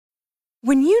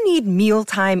When you need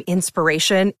mealtime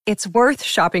inspiration, it's worth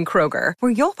shopping Kroger,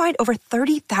 where you'll find over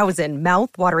 30,000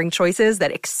 mouth-watering choices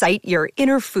that excite your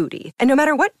inner foodie. And no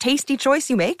matter what tasty choice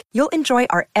you make, you'll enjoy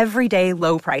our everyday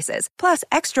low prices, plus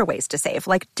extra ways to save,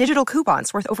 like digital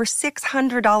coupons worth over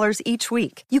 $600 each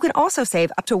week. You can also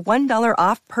save up to $1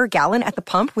 off per gallon at the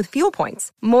pump with fuel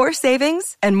points. More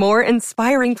savings and more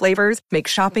inspiring flavors make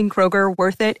shopping Kroger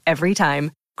worth it every time.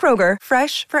 Kroger,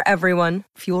 fresh for everyone.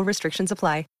 Fuel restrictions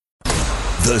apply.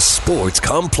 The Sports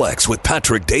Complex with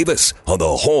Patrick Davis on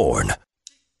the Horn.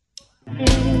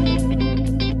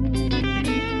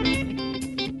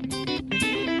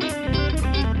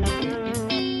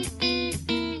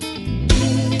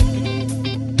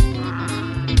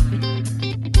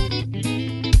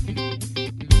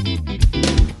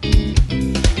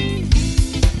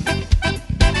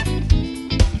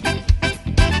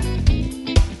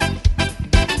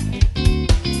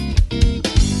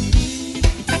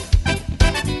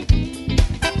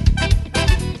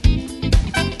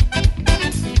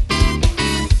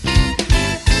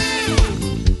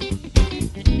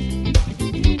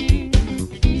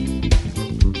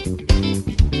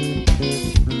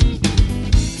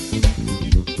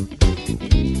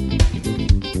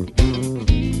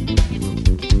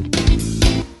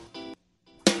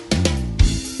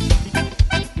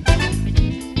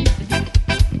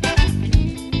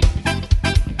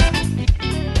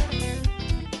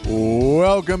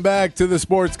 Welcome back to the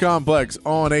Sports Complex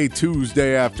on a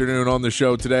Tuesday afternoon. On the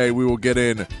show today, we will get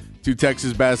in to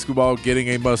Texas basketball getting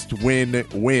a must-win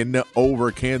win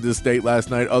over Kansas State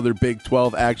last night. Other Big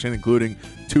 12 action, including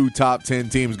two top 10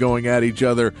 teams going at each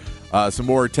other. Some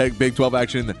more Big 12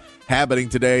 action happening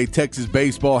today. Texas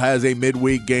baseball has a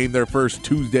midweek game, their first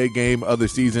Tuesday game of the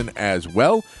season as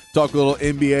well. Talk a little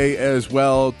NBA as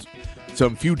well.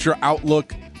 Some future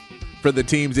outlook for the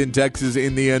teams in Texas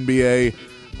in the NBA.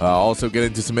 Also get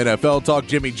into some NFL talk.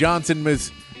 Jimmy Johnson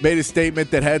made a statement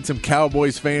that had some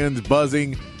Cowboys fans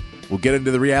buzzing. We'll get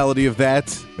into the reality of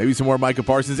that. Maybe some more Micah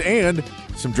Parsons and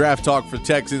some draft talk for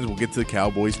Texans. We'll get to the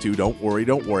Cowboys too. Don't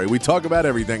worry. We talk about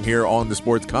everything here on the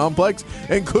Sports Complex,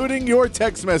 including your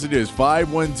text messages.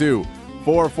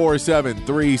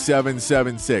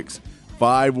 512-447-3776.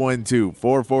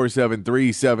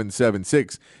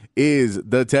 512-447-3776 is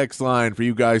the text line for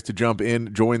you guys to jump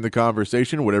in, join the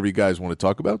conversation, whatever you guys want to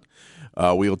talk about.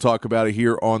 We'll talk about it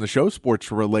here on the show,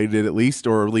 sports-related at least,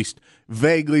 or at least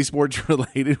vaguely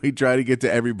sports-related. We try to get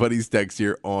to everybody's text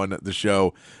here on the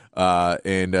show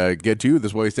and get to you.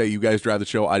 This way I say you guys drive the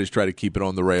show. I just try to keep it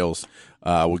on the rails.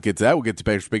 We'll get to that. We'll get to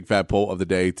Patrick's Big Fat Poll of the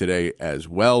day today as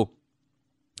well.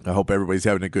 I hope everybody's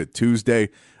having a good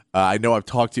Tuesday. I know I've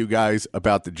talked to you guys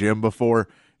about the gym before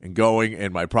and going,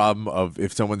 and my problem of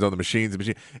if someone's on the machine.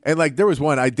 And like there was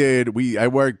one I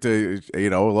worked, a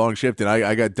long shift, and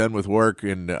I got done with work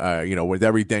and, with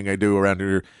everything I do around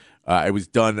here, I was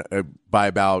done by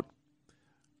about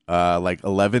like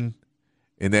 11.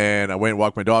 And then I went and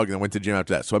walked my dog and then went to the gym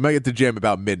after that. So I might get to the gym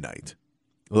about midnight,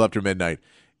 a little after midnight.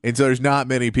 And so there's not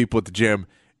many people at the gym.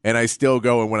 And I still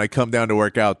go, and when I come down to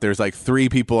work out, there's like three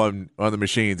people on the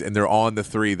machines, and they're on the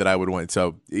three that I would want.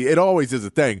 So it always is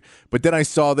a thing. But then I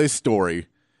saw this story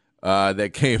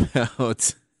that came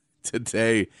out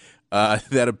today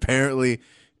that apparently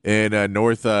in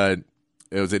Northeast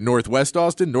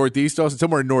Austin,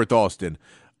 somewhere in North Austin,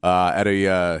 at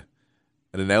an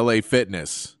LA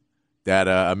Fitness, that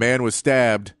a man was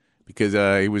stabbed because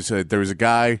there was a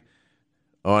guy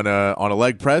on a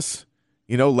leg press,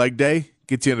 leg day.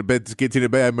 Gets you in a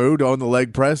bad mood on the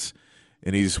leg press,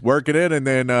 and he's working it, and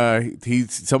then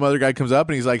some other guy comes up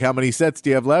and he's like, "How many sets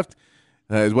do you have left?"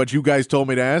 Is what you guys told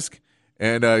me to ask,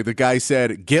 and the guy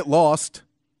said, "Get lost."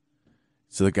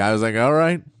 So the guy was like, "All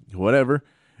right, whatever,"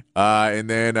 and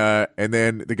then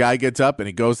the guy gets up and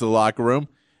he goes to the locker room,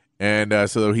 and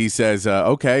so he says,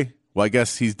 "Okay, well I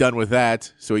guess he's done with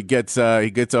that." So he gets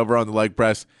over on the leg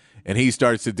press and he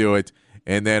starts to do it,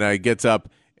 and then he gets up.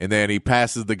 And then he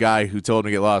passes the guy who told him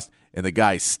to get lost, and the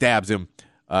guy stabs him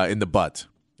in the butt.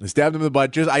 He stabbed him in the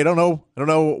butt. I don't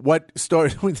know what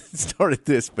started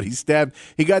this, but he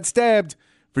got stabbed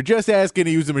for just asking to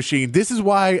use the machine. This is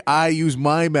why I use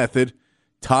my method,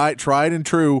 tried and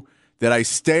true, that I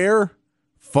stare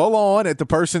full on at the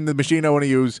person, the machine I want to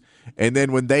use, and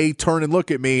then when they turn and look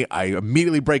at me, I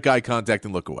immediately break eye contact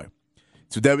and look away.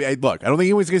 So look, I don't think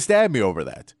anyone's going to stab me over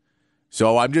that.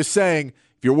 So I'm just saying,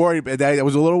 if you're worried, I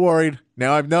was a little worried.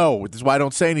 Now I know. This is why I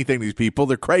don't say anything to these people.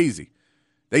 They're crazy.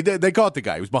 They caught the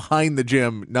guy. He was behind the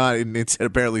gym, and instead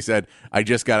apparently said, "I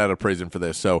just got out of prison for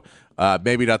this." So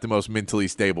maybe not the most mentally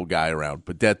stable guy around.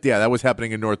 But that was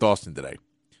happening in North Austin today.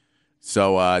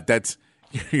 So that's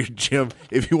your gym,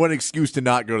 if you want an excuse to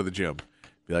not go to the gym,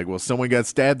 be like, well, someone got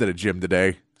stabbed at a gym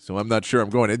today, so I'm not sure I'm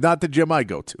going. Not the gym I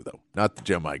go to, though. Not the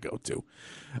gym I go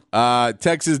to.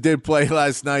 Texas did play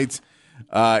last night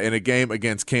in a game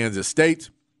against Kansas State.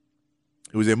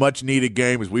 It was a much-needed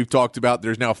game, as we've talked about.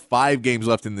 There's now 5 games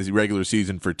left in the regular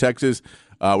season for Texas.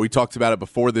 We talked about it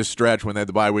before this stretch when they had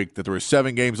the bye week, that there were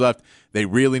 7 games left. They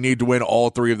really need to win all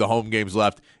 3 of the home games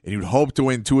left, and you'd hope to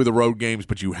win 2 of the road games,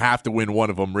 but you have to win one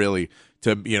of them, really,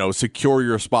 to secure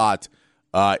your spot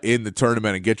in the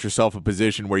tournament and get yourself a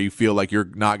position where you feel like you're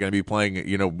not going to be playing,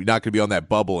 not going to be on that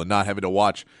bubble and not having to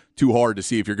watch too hard to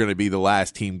see if you're going to be the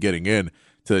last team getting in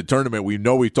to the tournament. We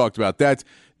know we've talked about that.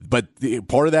 But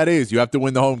part of that is you have to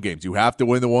win the home games. You have to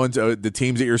win the ones, the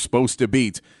teams that you're supposed to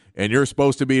beat. And you're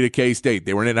supposed to beat a K-State.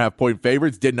 They were 8.5-point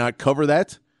favorites, did not cover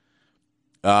that.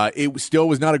 It still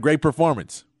was not a great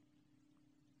performance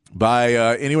by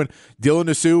anyone. Dylan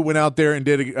Nassau went out there and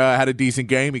had a decent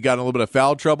game. He got in a little bit of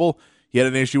foul trouble. He had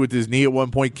an issue with his knee at one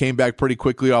point, came back pretty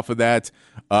quickly off of that,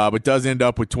 but does end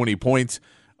up with 20 points.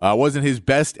 Wasn't his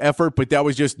best effort, but that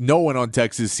was just no one on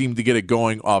Texas seemed to get it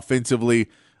going offensively.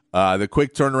 The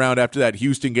quick turnaround after that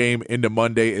Houston game into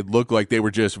Monday, it looked like they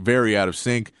were just very out of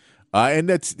sync. And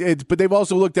that's it. But they've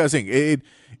also looked at us saying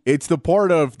it's the part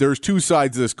of there's 2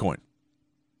 sides of this coin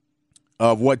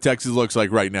of what Texas looks like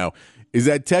right now. Is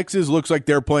that Texas looks like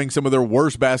they're playing some of their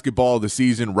worst basketball of the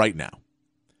season right now.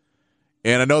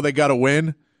 And I know they got a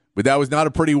win, but that was not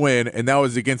a pretty win, and that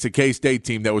was against a K-State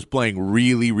team that was playing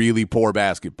really, really poor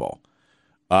basketball.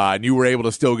 And you were able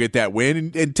to still get that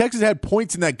win. And Texas had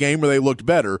points in that game where they looked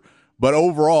better, but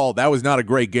overall, that was not a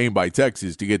great game by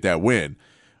Texas to get that win.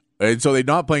 And so they're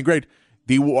not playing great.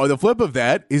 The flip of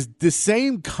that is the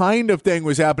same kind of thing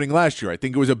was happening last year. I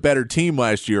think it was a better team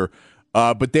last year,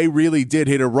 but they really did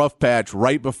hit a rough patch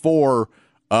right before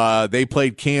they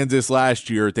played Kansas last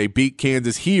year. They beat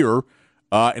Kansas here,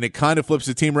 and it kind of flips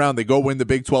the team around. They go win the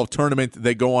Big 12 tournament.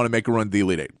 They go on and make a run to the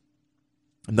Elite Eight.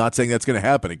 I'm not saying that's going to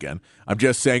happen again. I'm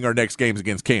just saying our next game's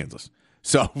against Kansas.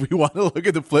 So if we want to look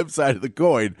at the flip side of the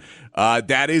coin,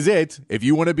 that is it. If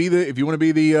you want to be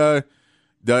the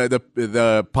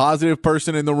positive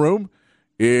person in the room,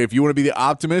 if you want to be the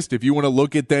optimist, if you want to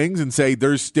look at things and say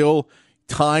there's still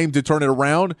time to turn it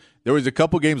around, there was a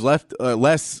couple games left in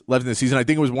the season. I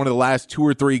think it was one of the last 2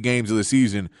 or 3 games of the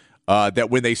season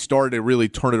that when they started to really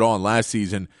turn it on last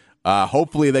season.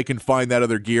 Hopefully they can find that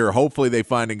other gear. Hopefully they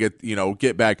find and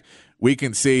get back. We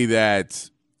can see that.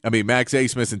 I mean, Max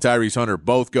Abmas and Tyrese Hunter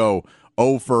both go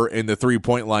 0 for in the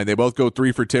 3-point line. They both go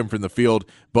 3 for 10 from the field.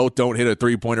 Both don't hit a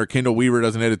 3-pointer. Kendall Weaver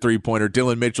doesn't hit a 3-pointer.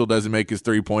 Dylan Mitchell doesn't make his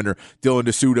 3-pointer. Dylan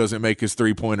Nassau doesn't make his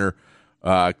 3-pointer.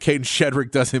 Caden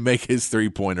Shedrick doesn't make his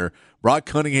 3-pointer. Brock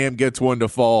Cunningham gets 1 to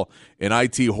fall, and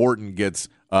IT Horton gets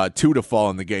 2 to fall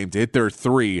in the game to hit their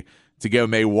 3 to give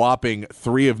them a whopping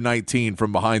 3 of 19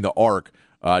 from behind the arc.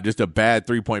 Just a bad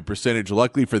 3-point percentage.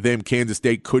 Luckily for them, Kansas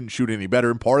State couldn't shoot any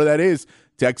better, and part of that is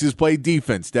Texas played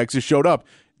defense. Texas showed up.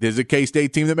 There's a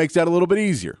K-State team that makes that a little bit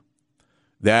easier,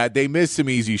 that they missed some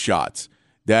easy shots,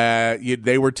 that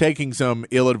they were taking some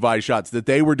ill-advised shots, that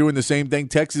they were doing the same thing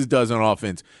Texas does on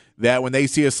offense, that when they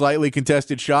see a slightly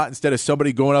contested shot, instead of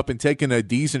somebody going up and taking a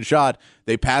decent shot,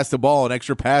 they pass the ball an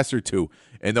extra pass or 2,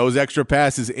 and those extra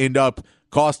passes end up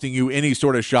costing you any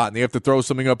sort of shot, and they have to throw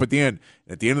something up at the end.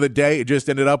 At the end of the day, it just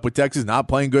ended up with Texas not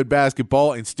playing good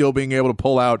basketball and still being able to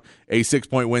pull out a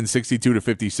 6-point win,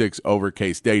 62-56 over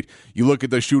K-State. You look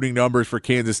at the shooting numbers for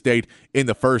Kansas State in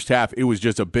the first half, it was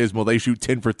just abysmal. They shoot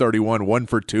 10 for 31, 1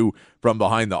 for 2 from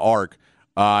behind the arc.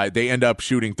 They end up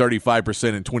shooting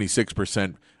 35% and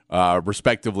 26%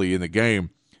 respectively in the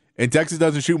game. And Texas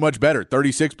doesn't shoot much better,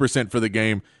 36% for the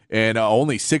game and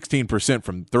only 16%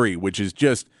 from 3, which is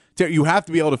just – you have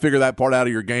to be able to figure that part out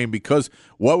of your game, because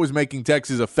what was making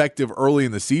Texas effective early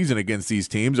in the season against these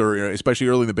teams, or especially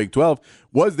early in the Big 12,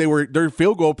 was their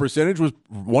field goal percentage was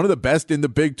one of the best in the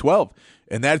Big 12,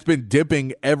 and that's been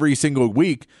dipping every single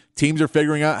week. Teams are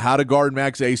figuring out how to guard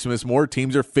Max Abmas more.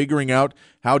 Teams are figuring out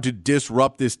how to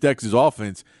disrupt this Texas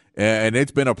offense, and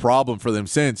it's been a problem for them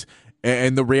since.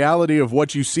 And the reality of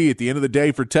what you see at the end of the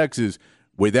day for Texas,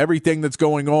 with everything that's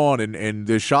going on, and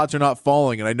the shots are not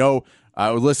falling, and I know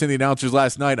I was listening to the announcers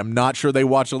last night. I'm not sure they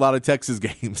watched a lot of Texas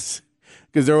games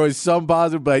because there was some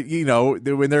positive, but,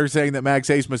 when they're saying that Max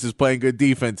Abmas is playing good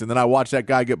defense, and then I watched that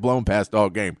guy get blown past all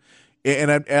game.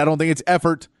 And I don't think it's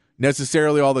effort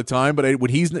necessarily all the time, but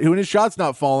when his shot's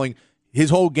not falling, his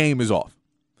whole game is off.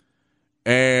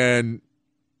 And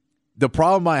the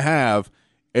problem I have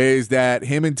is that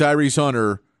him and Tyrese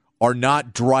Hunter are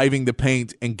not driving the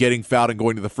paint and getting fouled and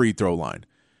going to the free throw line.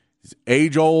 He's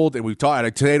age-old, and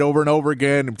I say it over and over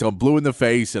again until I'm blue in the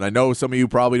face, and I know some of you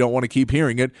probably don't want to keep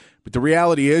hearing it, but the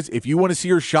reality is if you want to see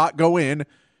your shot go in,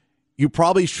 you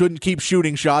probably shouldn't keep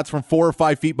shooting shots from 4 or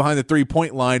 5 feet behind the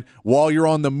three-point line while you're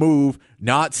on the move,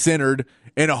 not centered,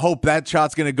 and hope that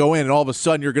shot's going to go in, and all of a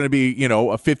sudden you're going to be, a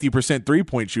 50%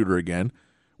 three-point shooter again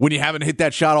when you haven't hit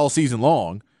that shot all season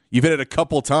long. You've hit it a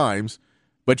couple times,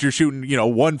 but you're shooting,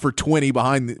 1 for 20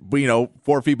 behind,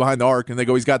 4 feet behind the arc, and they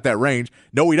go, he's got that range.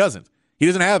 No, he doesn't. He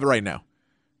doesn't have it right now.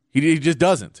 He just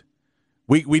doesn't.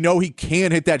 We know he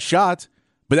can hit that shot,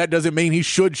 but that doesn't mean he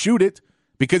should shoot it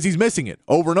because he's missing it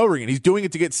over and over again. He's doing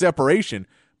it to get separation,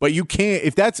 but you can't.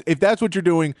 If that's what you're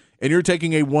doing, and you're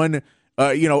taking a one,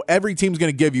 every team's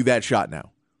going to give you that shot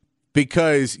now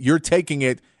because you're taking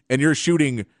it and you're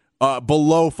shooting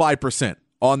below 5%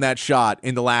 on that shot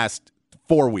in the last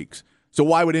 4 weeks. So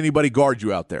why would anybody guard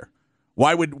you out there?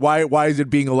 Why is it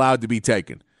being allowed to be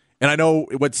taken? And I know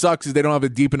what sucks is they don't have a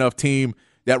deep enough team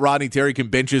that Rodney Terry can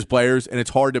bench his players, and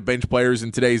it's hard to bench players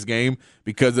in today's game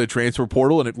because of the transfer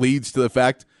portal, and it leads to the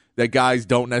fact that guys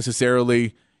don't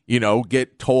necessarily,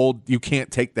 get told you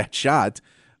can't take that shot.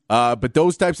 But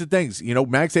those types of things,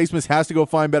 Max Abmas has to go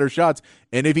find better shots,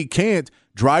 and if he can't,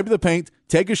 drive to the paint,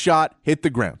 take a shot, hit the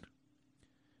ground.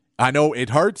 I know it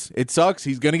hurts. It sucks.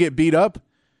 He's going to get beat up.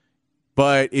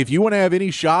 But if you want to have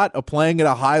any shot of playing at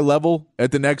a high level,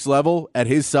 at the next level, at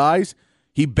his size,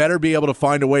 he better be able to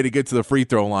find a way to get to the free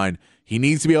throw line. He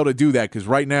needs to be able to do that because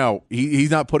right now he's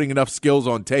not putting enough skills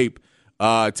on tape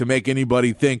to make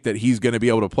anybody think that he's going to be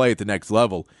able to play at the next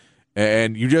level.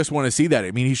 And you just want to see that.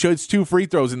 I mean, he shoots 2 free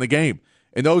throws in the game,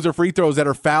 and those are free throws that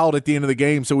are fouled at the end of the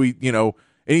game. So and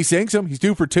he sinks them. He's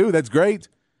 2 for 2. That's great.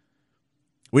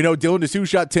 We know Dylan Disu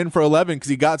shot 10 for 11 because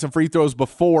he got some free throws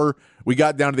before we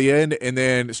got down to the end, and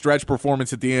then stretch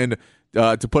performance at the end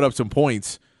to put up some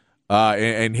points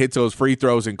and hit those free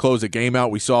throws and close the game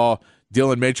out. We saw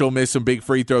Dylan Mitchell miss some big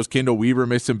free throws. Kendall Weaver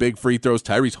missed some big free throws.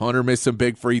 Tyrese Hunter missed some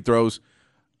big free throws.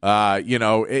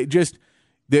 It just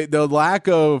the lack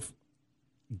of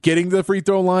getting to the free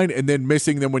throw line and then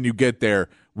missing them when you get there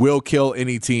will kill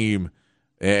any team.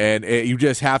 And you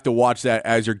just have to watch that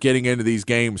as you're getting into these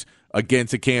games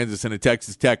against a Kansas and a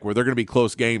Texas Tech where they're going to be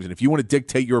close games. And if you want to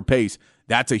dictate your pace,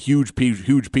 that's a huge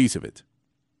piece of it.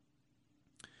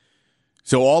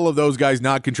 So all of those guys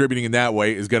not contributing in that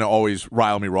way is going to always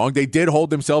rile me wrong. They did hold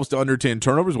themselves to under 10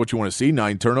 turnovers, what you want to see,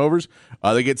 9 turnovers.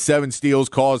 They get 7 steals,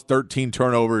 caused 13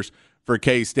 turnovers for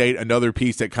K-State, another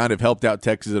piece that kind of helped out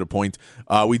Texas at a point.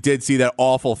 We did see that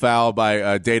awful foul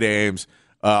by Data Ames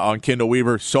on Kendall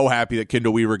Weaver. So happy that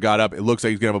Kendall Weaver got up. It looks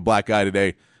like he's going to have a black eye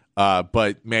today.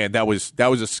 But, man, that was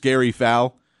a scary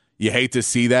foul. You hate to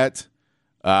see that.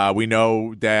 We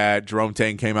know that Jerome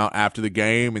Tang came out after the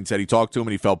game and said he talked to him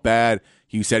and he felt bad.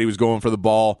 He said he was going for the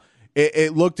ball.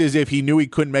 It looked as if he knew he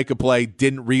couldn't make a play,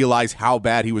 didn't realize how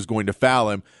bad he was going to foul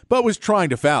him, but was trying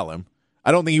to foul him.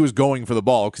 I don't think he was going for the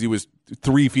ball because he was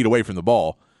 3 feet away from the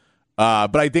ball.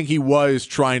 But I think he was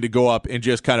trying to go up and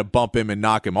just kind of bump him and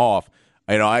knock him off.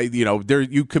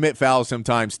 You commit fouls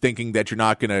sometimes thinking that you're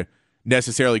not going to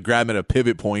necessarily grab him at a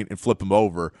pivot point and flip him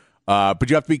over. But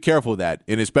you have to be careful of that.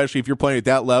 And especially if you're playing at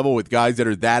that level with guys that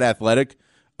are that athletic,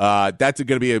 that's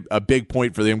going to be a big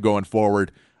point for them going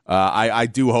forward. I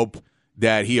do hope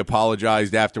that he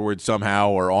apologized afterwards somehow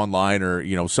or online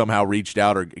or, somehow reached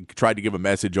out or tried to give a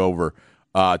message over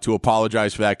to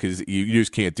apologize for that because you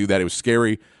just can't do that. It was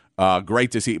scary.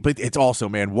 Great to see. But it's also,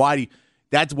 man,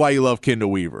 that's why you love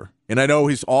Kendall Weaver. And I know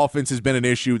his offense has been an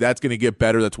issue. That's going to get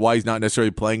better. That's why he's not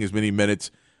necessarily playing as many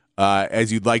minutes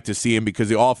as you'd like to see him because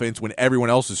the offense, when everyone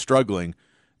else is struggling,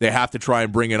 they have to try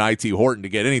and bring in I.T. Horton to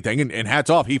get anything. And hats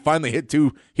off, he finally hit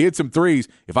 2. He hit some threes.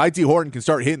 If I.T. Horton can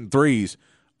start hitting threes,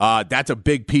 that's a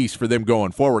big piece for them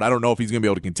going forward. I don't know if he's going to be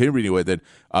able to continue with it,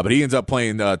 but he ends up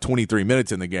playing 23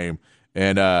 minutes in the game,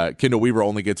 and Kendall Weaver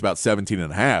only gets about 17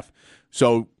 and a half.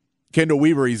 So Kendall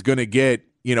Weaver, he's going to get,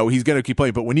 he's going to keep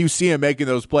playing. But when you see him making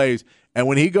those plays, and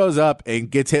when he goes up and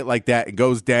gets hit like that and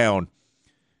goes down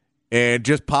and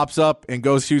just pops up and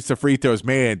goes shoots the free throws,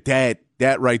 man, that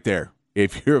right there.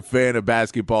 If you're a fan of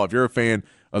basketball, if you're a fan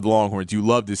of the Longhorns, you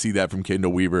love to see that from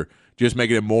Kendall Weaver, just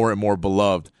making him more and more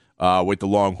beloved with the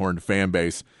Longhorn fan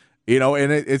base.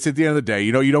 And it's at the end of the day,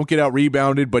 you don't get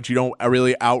out-rebounded, but you don't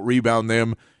really out-rebound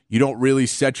them. You don't really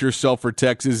set yourself for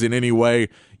Texas in any way.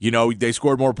 They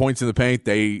scored more points in the paint.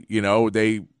 They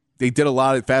did a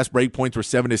lot of fast break points were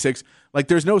 7-6. Like,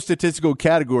 there's no statistical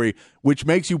category which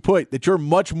makes you put that you're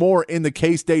much more in the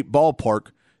K-State ballpark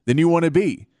than you want to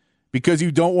be. Because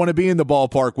you don't want to be in the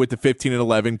ballpark with the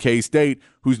 15-11 K-State,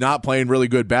 who's not playing really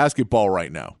good basketball right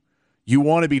now. You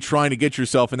want to be trying to get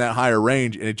yourself in that higher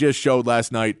range, and it just showed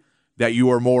last night that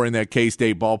you are more in that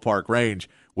K-State ballpark range,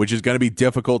 which is going to be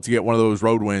difficult to get one of those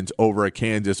road wins over a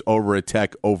Kansas, over a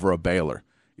Tech, over a Baylor.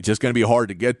 It's just going to be hard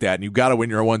to get that, and you've got to win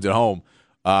your ones at home.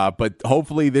 But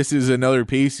hopefully this is another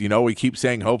piece. We keep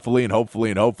saying hopefully and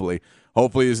hopefully and hopefully.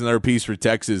 Hopefully there's another piece for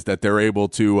Texas that they're able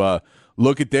to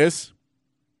look at this,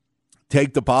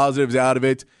 take the positives out of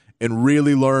it, and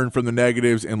really learn from the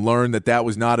negatives and learn that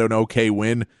was not an okay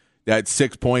win. That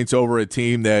 6 points over a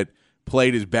team that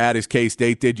played as bad as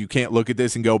K-State did. You can't look at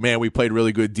this and go, man, we played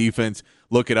really good defense.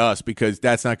 Look at us, because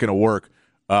that's not going to work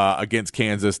against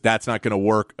Kansas. That's not going to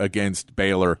work against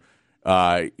Baylor.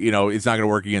 It's not going to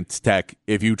work against Tech.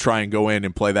 If you try and go in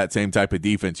and play that same type of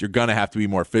defense, you're going to have to be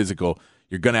more physical.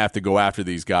 You're going to have to go after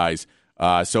these guys.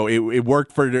 So it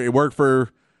worked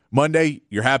for Monday.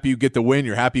 You're happy you get the win.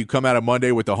 You're happy you come out of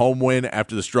Monday with the home win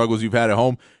after the struggles you've had at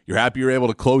home. You're happy you're able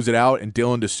to close it out, and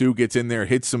Dylan DeSue gets in there,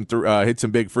 hits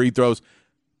some big free throws.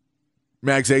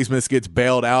 Max Abmas gets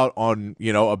bailed out on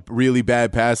a really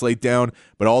bad pass late down,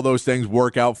 but all those things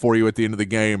work out for you at the end of the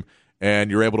game,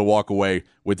 and you're able to walk away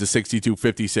with the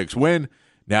 62-56 win.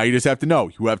 Now you just have to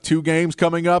know you have 2 games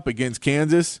coming up against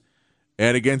Kansas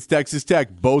and against Texas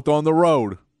Tech, both on the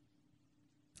road.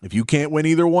 If you can't win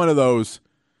either one of those,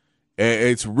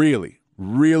 it's really,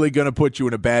 really going to put you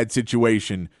in a bad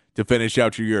situation to finish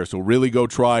out your year. So really go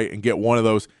try and get one of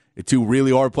those. It's 2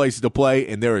 really hard places to play,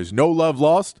 and there is no love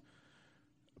lost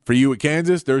for you at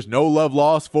Kansas. There's no love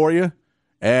lost for you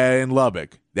in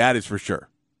Lubbock. That is for sure.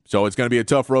 So it's going to be a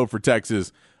tough road for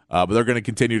Texas, but they're going to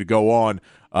continue to go on.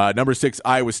 Number 6,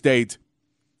 Iowa State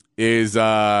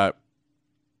took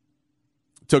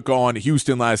on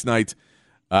Houston last night.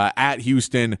 At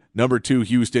Houston, number 2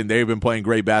 Houston, they've been playing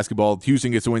great basketball.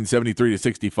 Houston gets a win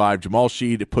 73-65. Jamal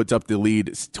Sheed puts up the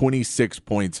lead, 26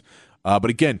 points. But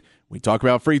again, we talk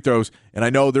about free throws, and I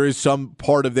know there is some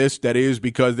part of this that is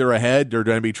because they're ahead. They're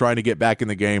going to be trying to get back in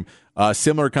the game.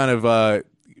 Similar kind of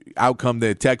outcome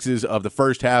to Texas of the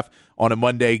first half on a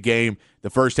Monday game. The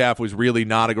first half was really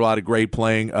not a lot of great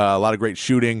playing, a lot of great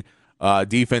shooting.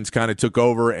 Defense kind of took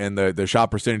over, and the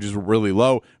shot percentages were really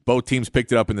low. Both teams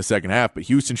picked it up in the second half, but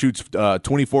Houston shoots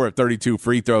 24 of 32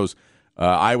 free throws.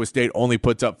 Iowa State only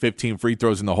puts up 15 free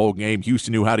throws in the whole game.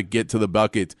 Houston knew how to get to the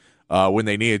bucket when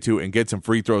they needed to and get some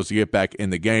free throws to get back in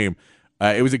the game.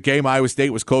 It was a game Iowa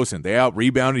State was close in. They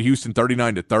out-rebounded Houston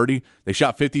 39-30. They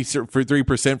shot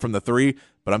 53% from the three,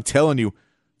 but I'm telling you,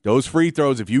 those free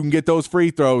throws, if you can get those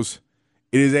free throws,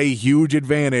 it is a huge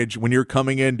advantage when you're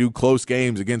coming in, do close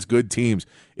games against good teams.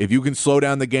 If you can slow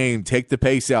down the game, take the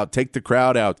pace out, take the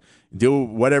crowd out, do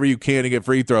whatever you can to get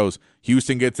free throws,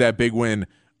 Houston gets that big win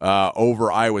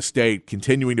over Iowa State,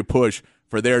 continuing to push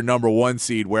for their number 1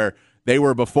 seed, where they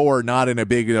were before not in a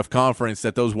big enough conference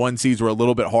that those 1 seeds were a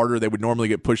little bit harder. They would normally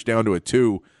get pushed down to a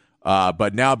 2.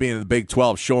 But now being in the Big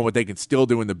 12, showing what they can still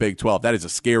do in the Big 12, that is a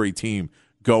scary team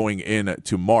going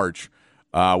into March.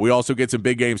 We also get some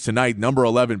big games tonight. Number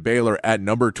 11 Baylor at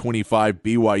number 25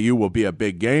 BYU will be a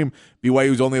big game.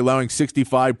 BYU is only allowing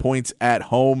 65 points at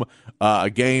home a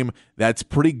game. That's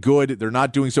pretty good. They're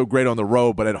not doing so great on the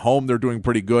road, but at home they're doing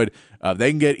pretty good.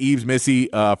 They can get Yves Missy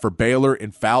for Baylor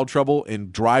in foul trouble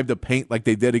and drive the paint like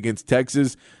they did against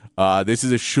Texas.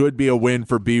 This should be a win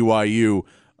for BYU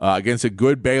against a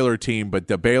good Baylor team, but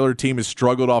the Baylor team has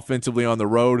struggled offensively on the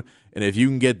road, and if you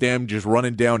can get them just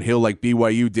running downhill like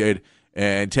BYU did,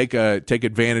 and take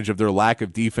advantage of their lack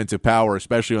of defensive power,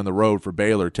 especially on the road for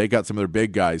Baylor. Take out some of their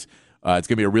big guys. It's going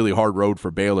to be a really hard road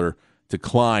for Baylor to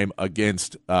climb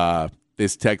against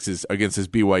this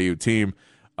BYU team.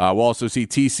 We'll also see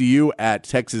TCU at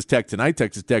Texas Tech tonight.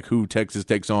 Texas Tech, who Texas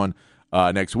takes on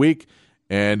next week.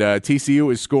 And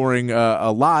TCU is scoring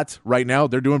a lot right now.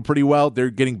 They're doing pretty well. They're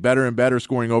getting better and better,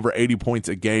 scoring over 80 points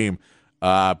a game.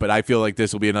 But I feel like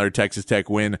this will be another Texas Tech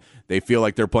win. They feel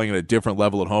like they're playing at a different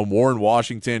level at home. Warren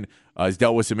Washington has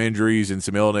dealt with some injuries and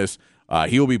some illness.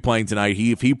 He will be playing tonight.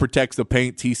 If he protects the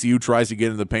paint, TCU tries to get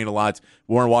into the paint a lot.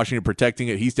 Warren Washington protecting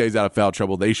it. He stays out of foul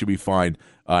trouble. They should be fine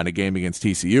in a game against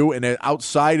TCU. And then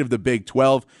outside of the Big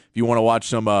 12, if you want to watch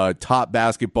some top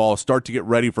basketball, start to get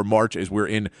ready for March as we're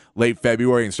in late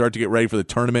February and start to get ready for the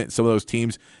tournament. Some of those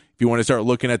teams, if you want to start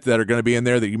looking at that are going to be in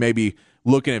there that you may be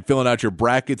looking at filling out your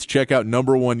brackets, check out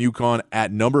number 1 UConn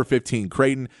at number 15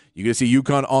 Creighton. You're going to see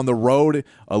UConn on the road,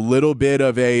 a little bit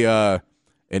of an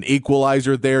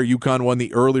equalizer there. UConn won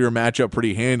the earlier matchup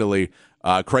pretty handily.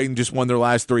 Creighton just won their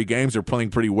last 3 games. They're playing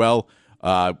pretty well.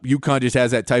 UConn just has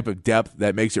that type of depth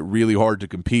that makes it really hard to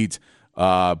compete.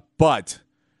 But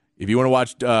if you want to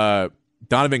watch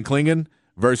Donovan Clingan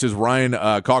versus Ryan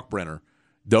Kalkbrenner,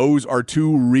 those are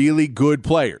 2 really good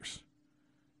players.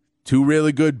 2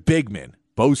 really good big men,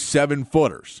 both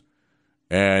 7-footers.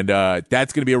 And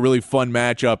that's going to be a really fun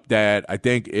matchup that I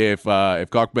think if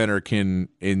Kalkbrenner can,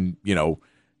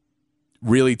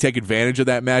 really take advantage of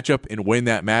that matchup and win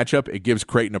that matchup, it gives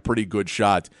Creighton a pretty good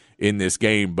shot in this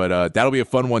game. But that'll be a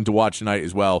fun one to watch tonight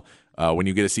as well when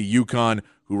you get to see UConn,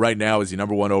 who right now is the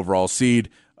number 1 overall seed,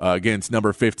 against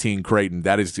number 15 Creighton.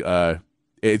 That is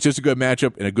it's just a good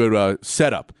matchup and a good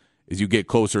setup as you get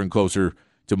closer and closer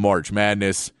to March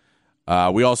Madness.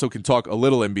 We also can talk a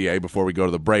little NBA before we go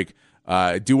to the break.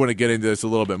 I do want to get into this a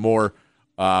little bit more,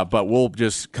 but we'll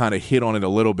just kind of hit on it a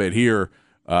little bit here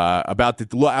about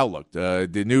the outlook.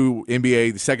 The new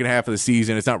NBA, the second half of the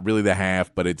season, it's not really the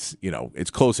half, but it's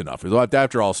close enough.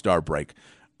 After All-Star break,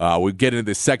 we get into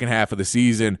the second half of the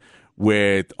season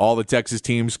with all the Texas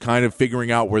teams kind of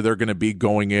figuring out where they're going to be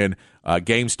going in.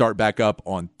 Games start back up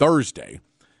on Thursday,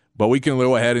 but we can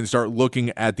go ahead and start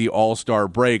looking at the All-Star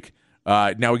break.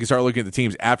 Now we can start looking at the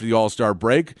teams after the All-Star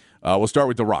break. We'll start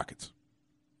with the Rockets.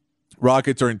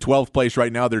 Rockets are in 12th place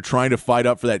right now. They're trying to fight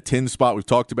up for that 10 spot. We've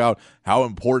talked about how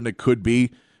important it could be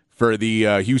for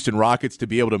the Houston Rockets to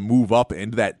be able to move up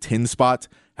into that 10 spot,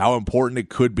 how important it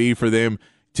could be for them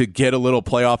to get a little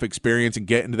playoff experience and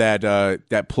get into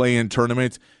that play-in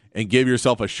tournament and give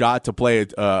yourself a shot to play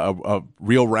a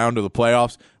real round of the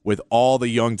playoffs with all the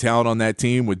young talent on that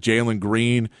team, with Jalen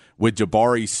Green, with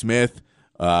Jabari Smith.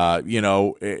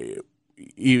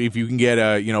 If you can get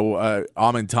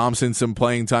Amen Thompson some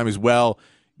playing time as well.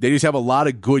 They just have a lot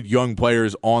of good young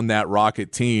players on that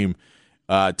Rocket team.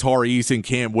 Tari Eason,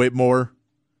 Cam Whitmore,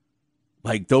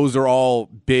 like those are all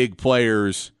big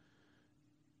players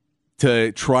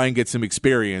to try and get some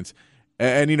experience.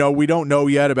 And we don't know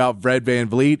yet about Fred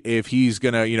VanVleet, if he's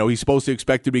going to, he's supposed to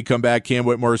expect to come back. Cam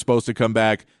Whitmore is supposed to come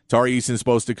back. Tari Eason's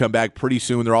supposed to come back pretty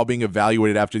soon. They're all being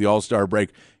evaluated after the All-Star break.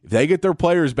 If they get their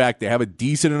players back, they have a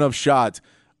decent enough shot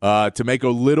to make a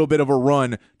little bit of a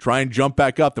run, try and jump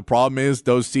back up. The problem is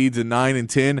those seeds in 9 and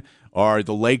 10 are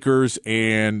the Lakers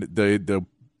and the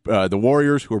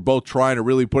Warriors, who are both trying to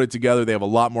really put it together. They have a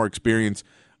lot more experience.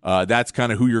 That's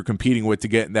kind of who you're competing with to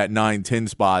get in that 9-10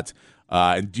 spots.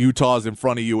 And Utah's in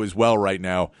front of you as well right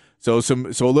now. So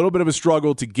a little bit of a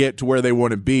struggle to get to where they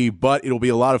want to be, but it'll be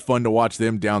a lot of fun to watch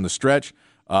them down the stretch.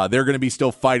 They're going to be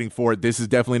still fighting for it. This is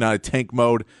definitely not a tank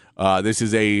mode. This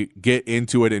is a get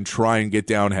into it and try and get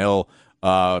downhill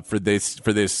for this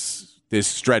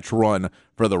stretch run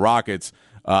for the Rockets.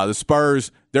 The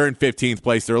Spurs, they're in 15th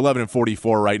place. They're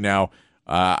 11-44 right now.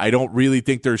 I don't really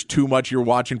think there's too much you're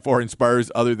watching for in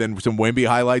Spurs other than some Wemby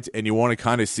highlights, and you want to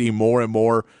kind of see more and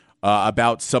more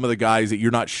about some of the guys that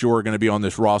you're not sure are going to be on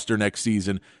this roster next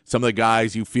season. Some of the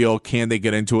guys you feel, can they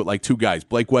get into it? Like two guys,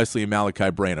 Blake Wesley and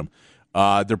Malachi Branham.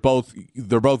 They're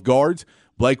both guards.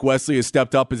 Blake Wesley has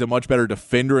stepped up as a much better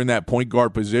defender in that point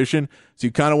guard position. So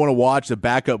you kind of want to watch the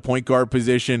backup point guard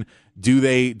position. Do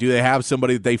they have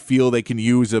somebody that they feel they can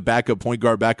use, a backup point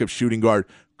guard, backup shooting guard,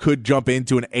 could jump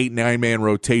into an 8-9 man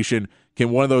rotation? Can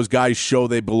one of those guys show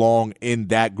they belong in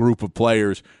that group of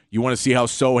players? You want to see how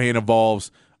Sohan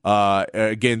evolves.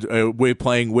 We're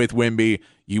playing with Wemby.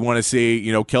 You want to see,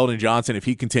 Keldon Johnson, if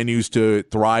he continues to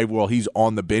thrive while he's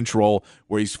on the bench role,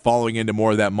 where he's falling into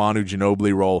more of that Manu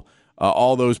Ginobili role.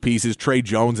 All those pieces. Trey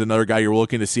Jones, another guy you're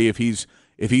looking to see if he's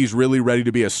really ready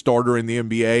to be a starter in the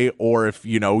NBA, or if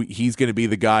he's going to be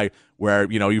the guy where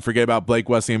you forget about Blake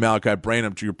Wesley and Malachi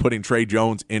Branham. You're putting Trey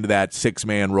Jones into that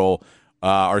 6-man role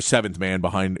or 7th man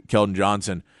behind Keldon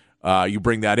Johnson. You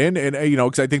bring that in, and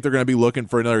because I think they're going to be looking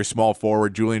for another small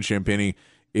forward. Julian Champagnie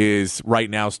is right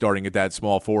now starting at that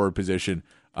small forward position.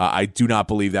 I do not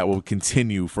believe that will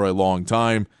continue for a long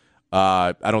time.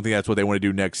 I don't think that's what they want to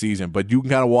do next season, but you can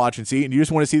kind of watch and see, and you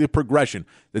just want to see the progression,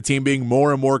 the team being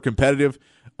more and more competitive,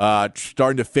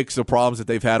 starting to fix the problems that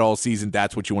they've had all season.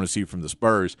 That's what you want to see from the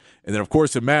Spurs. And then, of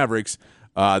course, the Mavericks,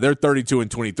 they're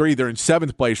 32-23. They're in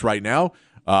 7th place right now.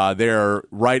 They're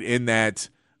right in that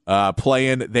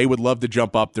play-in. They would love to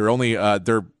jump up. They're only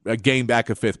they're a game back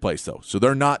of 5th place, though. So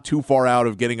they're not too far out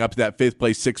of getting up to that 5th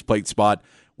place, 6th place spot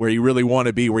where you really want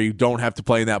to be, where you don't have to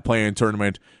play in that play-in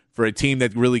tournament for a team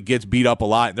that really gets beat up a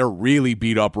lot. And they're really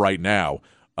beat up right now.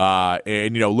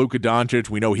 And Luka Doncic,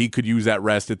 we know he could use that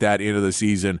rest at that end of the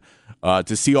season.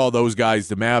 To see all those guys,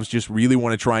 the Mavs just really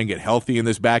want to try and get healthy in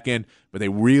this back end, but they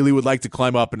really would like to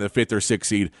climb up into the 5th or 6th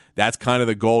seed. That's kind of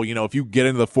the goal. If you get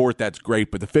into the 4th, that's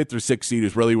great, but the 5th or 6th seed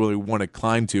is really, really want to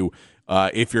climb to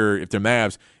if they're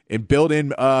Mavs. And build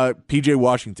in P.J.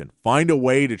 Washington. Find a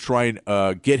way to try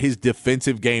and get his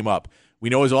defensive game up. We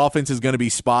know his offense is going to be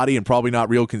spotty and probably not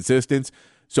real consistent.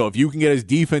 So if you can get his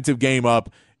defensive game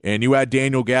up, and you add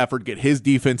Daniel Gafford, get his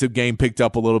defensive game picked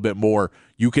up a little bit more,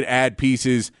 you could add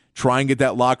pieces try and get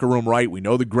that locker room right. We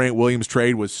know the Grant Williams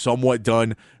trade was somewhat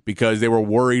done because they were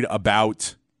worried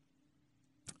about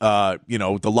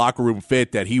the locker room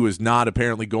fit, that he was not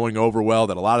apparently going over well,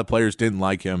 that a lot of players didn't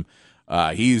like him.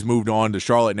 He's moved on to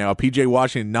Charlotte now. P.J.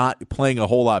 Washington not playing a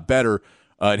whole lot better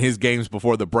in his games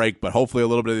before the break, but hopefully a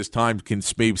little bit of this time can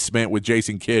be spent with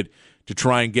Jason Kidd to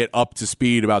try and get up to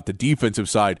speed about the defensive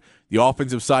side. The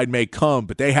offensive side may come,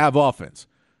 but they have offense.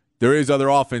 There is other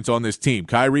offense on this team.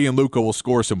 Kyrie and Luka will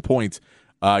score some points.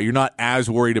 You're not as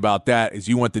worried about that as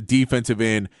you want the defensive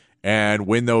end. And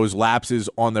when those lapses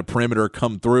on the perimeter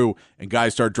come through and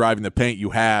guys start driving the paint, you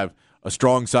have a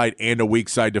strong side and a weak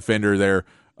side defender there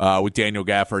with Daniel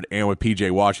Gafford and with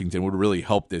P.J. Washington would really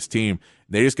help this team.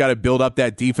 They just got to build up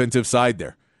that defensive side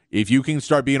there. If you can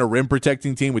start being a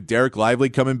rim-protecting team with Derek Lively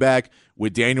coming back,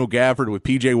 with Daniel Gafford, with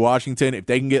P.J. Washington, if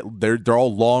they can get – they're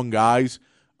all long guys.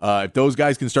 If those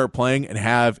guys can start playing and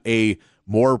have a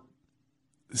more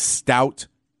stout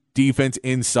defense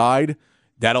inside –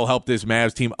 that'll help this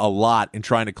Mavs team a lot in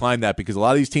trying to climb that, because a lot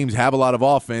of these teams have a lot of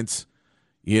offense.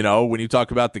 You know, when you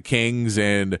talk about the Kings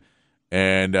and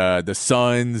the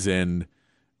Suns and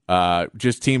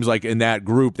just teams like in that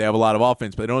group, they have a lot of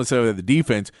offense, but they don't necessarily have the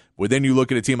defense. But then you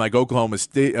look at a team like Oklahoma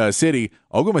City.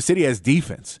 Oklahoma City has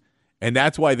defense, and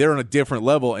that's why they're on a different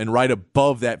level and right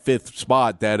above that fifth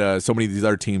spot that so many of these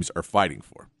other teams are fighting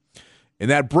for. And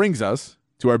that brings us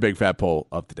to our big fat poll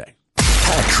of the day.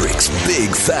 Patrick's Big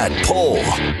Fat Poll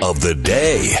of the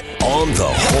Day on the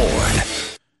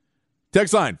Horn.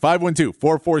 Text line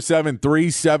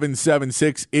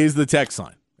 512-447-3776 is the text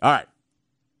line. All right.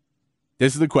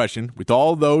 This is the question. With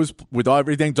all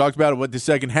everything talked about what the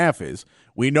second half is,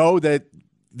 we know that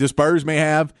the Spurs may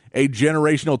have a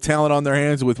generational talent on their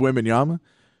hands with Wembanyama.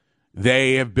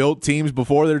 They have built teams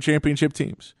before, their championship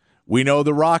teams. We know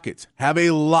the Rockets have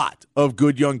a lot of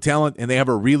good young talent, and they have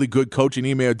a really good coach in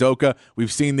Ime Udoka.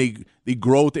 We've seen the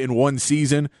growth in one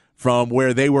season from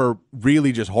where they were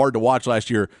really just hard to watch last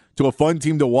year to a fun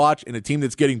team to watch and a team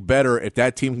that's getting better if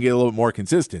that team can get a little bit more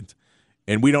consistent.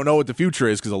 And we don't know what the future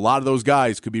is because a lot of those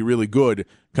guys could be really good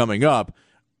coming up.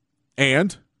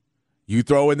 And you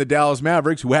throw in the Dallas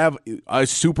Mavericks, who have a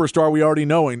superstar we already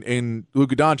know in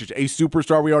Luka Doncic, a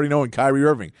superstar we already know in Kyrie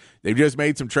Irving. They've just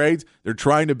made some trades. They're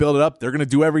trying to build it up. They're going to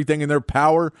do everything in their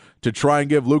power to try and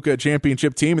give Luka a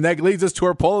championship team. And that leads us to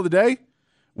our poll of the day.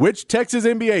 Which Texas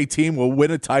NBA team will win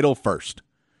a title first?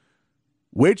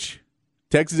 Which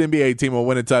Texas NBA team will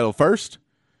win a title first?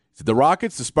 Is it the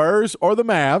Rockets, the Spurs, or the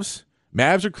Mavs?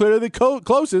 Mavs are clearly the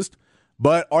closest,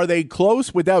 but are they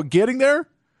close without getting there?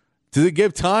 Does it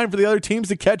give time for the other teams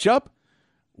to catch up?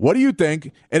 What do you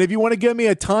think? And if you want to give me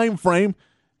a time frame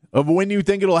of when you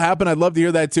think it'll happen, I'd love to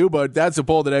hear that too, but that's the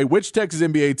poll today. Which Texas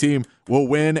NBA team will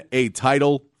win a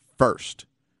title first?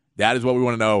 That is what we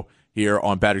want to know here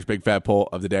on Patrick's Big Fat Poll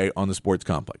of the Day on the Sports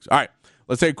Complex. All right,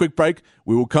 let's take a quick break.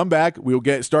 We will come back. We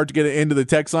will start to get into the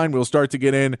text line. We'll start to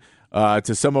get in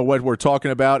to some of what we're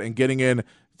talking about and getting in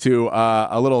to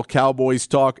a little Cowboys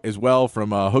talk as well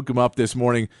from Hook 'em Up this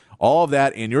morning. All of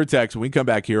that in your text when we come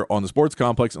back here on the Sports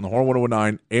Complex on the Horn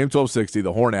 101.9, AM 1260,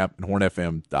 the Horn app, and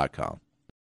hornfm.com.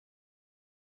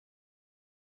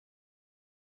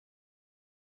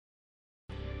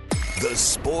 The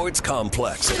Sports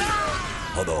Complex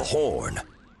on the Horn.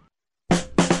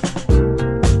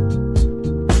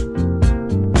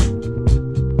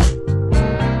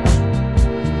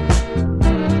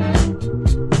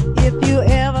 If you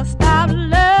ever stop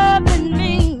loving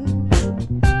me,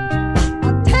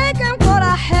 I'll take what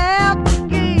I have to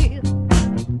give.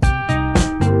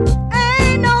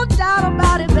 Ain't no doubt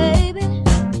about it, baby.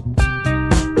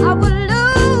 I would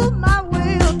lose my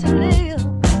will to live.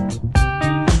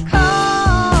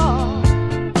 'Cause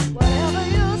whatever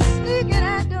you're sneaking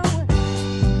at doing,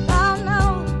 I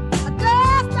know I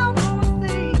just don't want to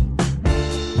see.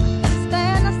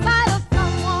 Stand aside of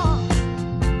someone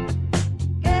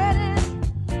getting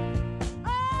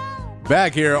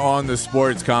Back here on the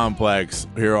Sports Complex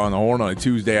here on the Horn on a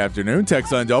Tuesday afternoon.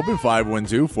 Text line's open,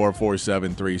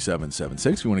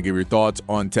 512-447-3776. If you want to give your thoughts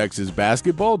on Texas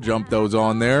basketball, jump those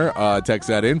on there. Text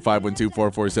that in,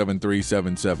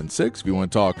 512-447-3776. If you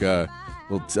want to talk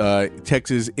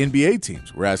Texas NBA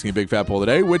teams, we're asking a big fat poll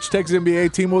today. Which Texas NBA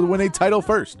team will win a title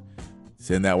first?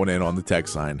 Send that one in on the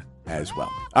text line as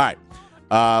well. All right,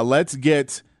 let's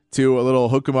get to a little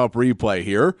Hook 'em Up replay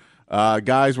here.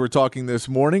 Guys, we're talking this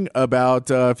morning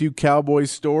about a few Cowboys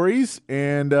stories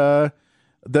and the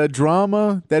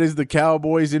drama that is the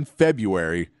Cowboys in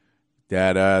February.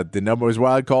 That the number, as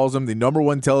Wild calls them, the number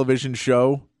one television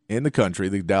show in the country,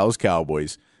 the Dallas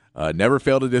Cowboys, never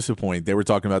fail to disappoint. They were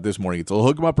talking about this morning. It's a little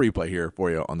Hook 'em Up replay here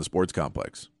for you on the Sports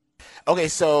Complex. Okay,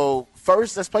 so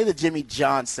first let's play the Jimmy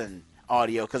Johnson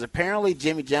audio because apparently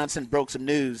Jimmy Johnson broke some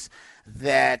news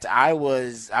that I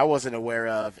wasn't aware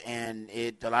of, and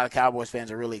a lot of Cowboys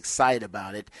fans are really excited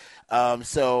about it.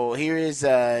 So here is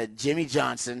Jimmy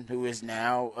Johnson, who is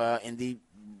now in the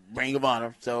Ring of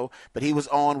Honor. But he was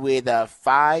on with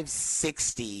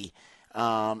 560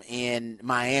 in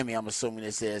Miami. I'm assuming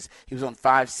this is. He was on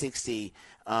 560.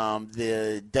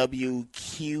 The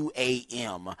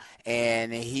WQAM,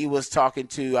 and he was talking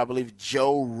to, I believe,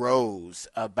 Joe Rose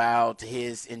about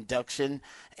his induction,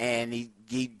 and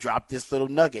he dropped this little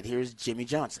nugget. Here's Jimmy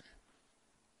Johnson.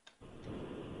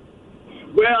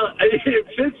 Well,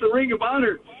 since the Ring of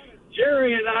Honor,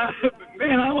 Jerry and I,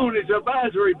 man, I'm on his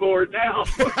advisory board now.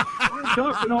 We're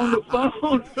talking on the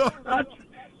phone.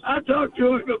 I talked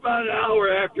to him about an hour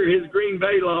after his Green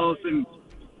Bay loss, and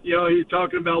he's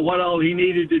talking about what all he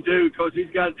needed to do because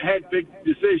he's had big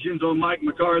decisions on Mike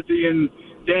McCarthy and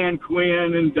Dan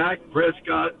Quinn and Dak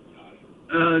Prescott.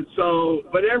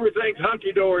 But everything's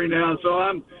hunky-dory now, so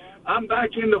I'm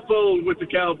back in the fold with the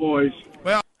Cowboys.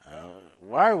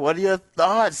 What are your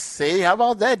thoughts? See, how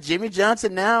about that? Jimmy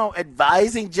Johnson now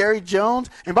advising Jerry Jones.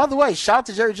 And by the way, shout out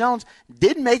to Jerry Jones.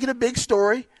 Didn't make it a big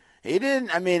story. He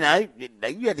didn't. I mean,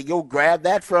 you had to go grab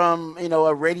that from,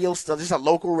 a radio, just a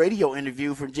local radio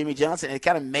interview from Jimmy Johnson. It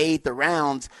kind of made the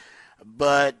rounds,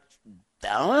 but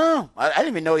I don't know. I didn't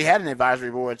even know he had an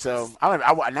advisory board. So now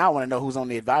I want to know who's on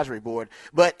the advisory board.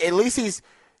 But at least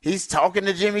he's talking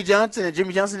to Jimmy Johnson, and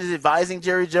Jimmy Johnson is advising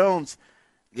Jerry Jones.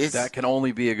 That can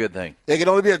only be a good thing. It can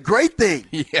only be a great thing.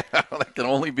 Yeah, that can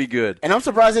only be good. And I'm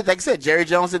surprised that, like I said, Jerry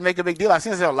Jones didn't make a big deal. I've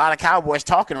seen there's a lot of Cowboys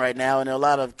talking right now, and there are a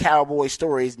lot of Cowboy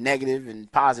stories, negative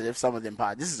and positive. Some of them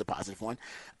positive. This is a positive one.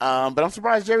 But I'm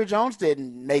surprised Jerry Jones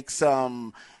didn't make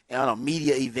some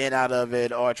media event out of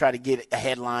it or try to get a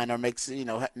headline or make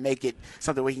it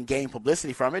something we can gain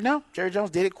publicity from it. No, Jerry Jones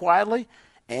did it quietly,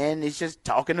 and he's just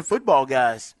talking to football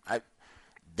guys.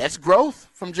 That's growth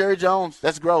from Jerry Jones.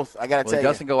 That's growth. I got to tell you. He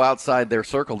doesn't go outside their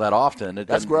circle that often.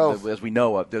 That's growth, as we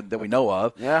know of. That we know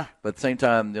of. Yeah. But at the same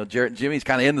time, Jimmy's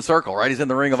kind of in the circle, right? He's in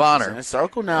the Ring of Honor. He's in the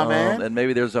circle now, man. And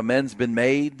maybe there's amends been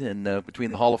made, and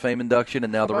between the Hall of Fame induction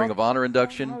and now the Ring of Honor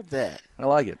induction. I love that. I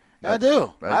like it. I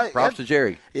do. Props to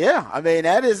Jerry. Yeah, I mean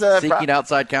that is seeking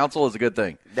outside counsel is a good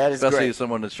thing. That is especially great.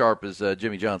 Someone as sharp as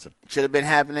Jimmy Johnson. Should have been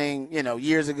happening,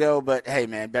 years ago. But hey,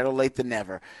 man, better late than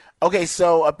never. Okay,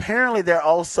 so apparently there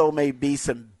also may be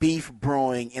some beef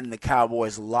brewing in the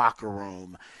Cowboys locker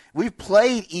room. We've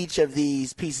played each of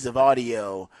these pieces of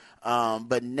audio,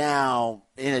 but now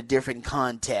in a different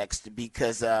context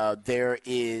because there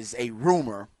is a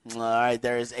rumor. All right,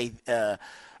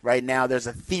 right now there's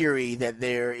a theory that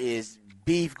there is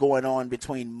beef going on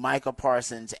between Micah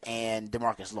Parsons and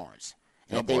DeMarcus Lawrence,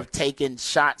 and they've taken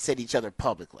shots at each other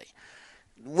publicly.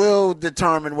 We'll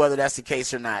determine whether that's the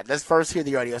case or not. Let's first hear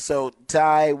the audio. So,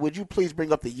 Ty, would you please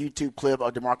bring up the YouTube clip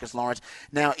of DeMarcus Lawrence?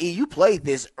 Now, E, you played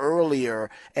this earlier,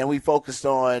 and we focused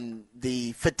on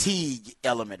the fatigue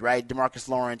element, right? DeMarcus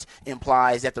Lawrence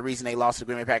implies that the reason they lost to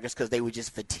the Green Bay Packers because they were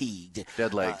just fatigued.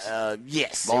 Dead legs.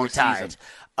 Yes, long they were tired.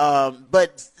 Season.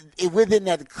 But within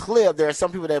that clip, there are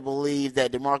some people that believe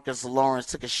that DeMarcus Lawrence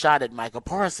took a shot at Micah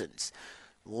Parsons.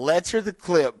 Let's hear the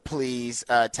clip, please,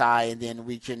 Ty, and then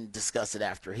we can discuss it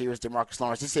after. Here's DeMarcus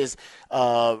Lawrence. He says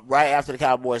right after the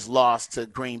Cowboys lost to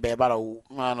Green Bay,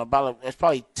 it's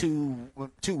probably two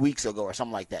weeks ago or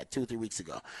something like that, 2 or 3 weeks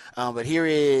ago. But here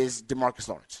is DeMarcus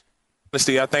Lawrence.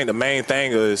 Honestly, I think the main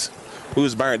thing is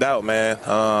who's burnt out, man.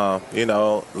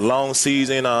 Long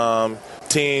season,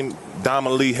 team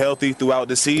dominantly healthy throughout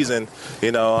the season.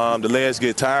 The legs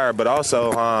get tired, but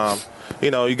also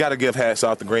you got to give hats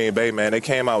off to Green Bay, man. They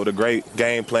came out with a great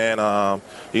game plan,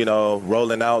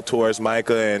 rolling out towards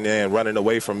Micah and then running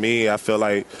away from me. I feel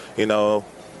like,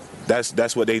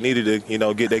 that's what they needed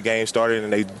to, get their game started,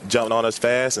 and they jumped on us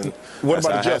fast. And what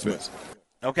about adjustments?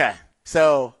 Okay.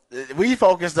 So we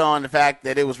focused on the fact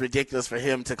that it was ridiculous for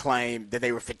him to claim that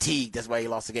they were fatigued. That's why he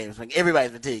lost the game.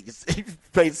 Everybody's fatigued. He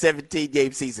played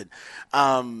 17-game season.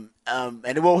 And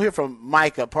we'll hear from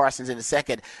Micah Parsons in a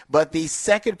second. But the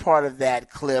second part of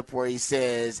that clip where he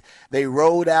says they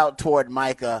rolled out toward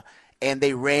Micah and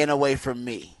they ran away from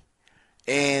me.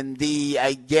 And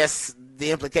I guess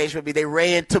the implication would be they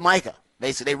ran to Micah.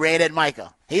 Basically, they ran at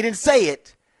Micah. He didn't say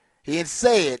it.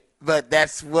 But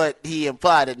that's what he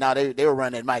implied. That now they were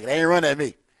running at Micah. They ain't running at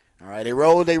me. All right, they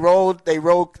rolled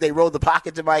the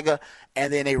pocket to Micah,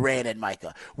 and then they ran at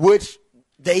Micah, which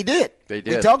they did. They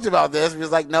did. We talked about this. It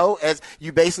was like, no, as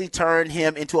you basically turn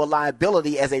him into a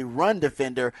liability as a run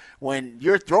defender. When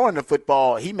you're throwing the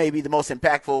football, he may be the most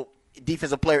impactful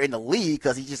defensive player in the league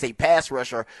because he's just a pass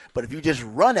rusher. But if you just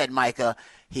run at Micah,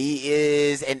 he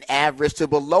is an average to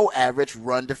below average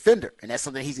run defender, and that's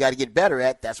something he's got to get better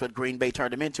at. That's what Green Bay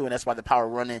turned him into, and that's why the power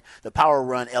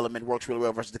run element works really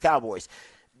well versus the Cowboys.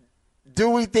 Do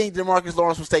we think DeMarcus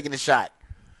Lawrence was taking a shot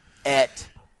at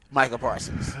Micah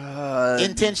Parsons?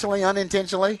 Intentionally,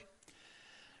 unintentionally?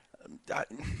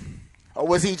 Or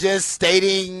was he just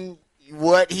stating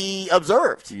what he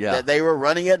observed? Yeah. That they were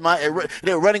running they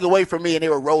were running away from me and they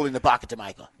were rolling the pocket to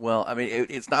Micah. Well, I mean,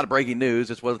 it's not breaking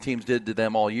news. It's what the teams did to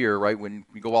them all year, right? When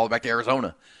you go all the way back to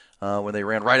Arizona, when they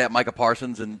ran right at Micah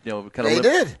Parsons and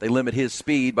they limit his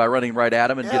speed by running right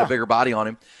at him and get a bigger body on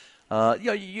him.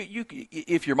 You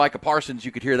if you're Micah Parsons,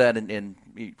 you could hear that and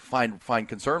find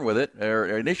concern with it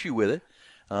or an issue with it.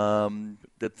 At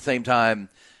the same time,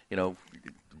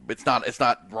 it's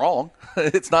not wrong.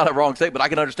 It's not a wrong statement. But I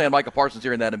can understand Micah Parsons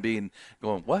hearing that and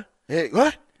going, what? Hey,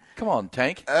 what? Come on,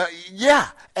 Tank. Yeah.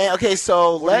 And, okay,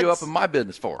 so what are you up in my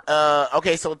business for?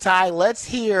 Okay, so Ty, let's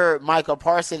hear Micah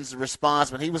Parsons'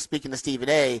 response when he was speaking to Stephen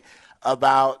A.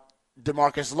 about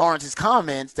DeMarcus Lawrence's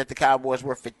comments that the Cowboys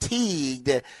were fatigued,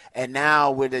 and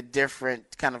now with a different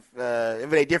with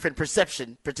a different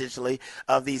perception potentially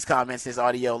of these comments, his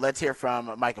audio. Let's hear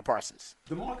from Micah Parsons.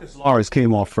 DeMarcus Lawrence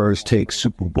came on First Take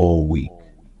Super Bowl week.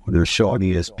 They're showing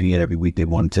ESPN every week. They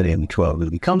won today in the 12.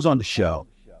 He comes on the show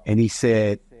and he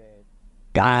said,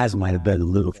 guys might have been a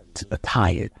little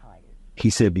tired. He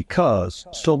said, because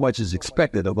so much is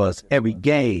expected of us. Every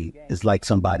game is like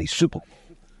somebody's Super Bowl.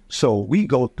 So we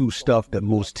go through stuff that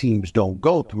most teams don't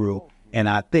go through, and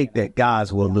I think that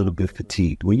guys were a little bit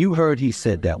fatigued. When you heard he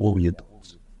said that, what were your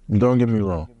thoughts? Don't get me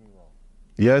wrong.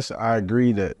 Yes, I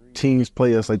agree that teams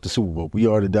play us like the Super Bowl. We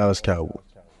are the Dallas Cowboys.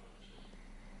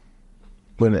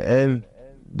 But in the end,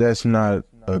 that's not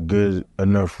a good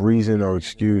enough reason or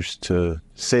excuse to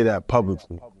say that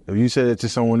publicly. If you say that to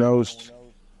someone else,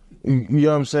 you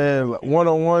know what I'm saying,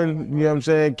 one-on-one, you know what I'm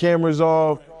saying, cameras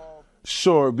off,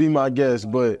 sure, be my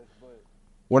guest, but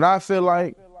when I feel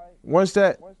like once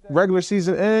that regular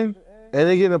season ends and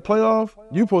they get in the playoff,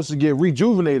 you're supposed to get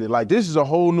rejuvenated. Like, this is a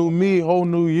whole new me, whole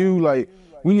new you. Like,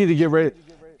 we need to get ready.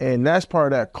 And that's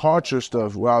part of that culture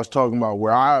stuff where I was talking about,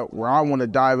 where I want to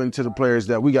dive into the players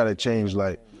that we got to change.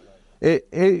 Like,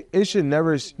 it should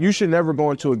never, you should never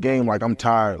go into a game like I'm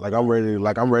tired, like I'm ready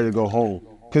to go home.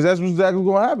 Because that's what's exactly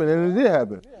going to happen, and it did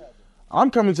happen.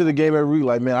 I'm coming to the game every week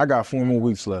like, man, I got 4 more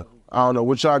weeks left. I don't know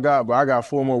what y'all got, but I got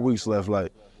 4 more weeks left.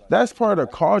 Like, that's part of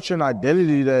the culture and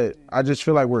identity that I just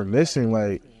feel like we're missing.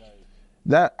 Like,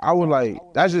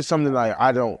 that's just something like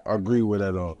I don't agree with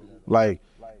at all. Like,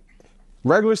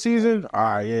 regular season, all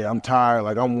right, yeah, I'm tired,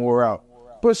 like I'm wore out.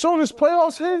 But as soon as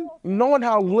playoffs hit, knowing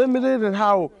how limited and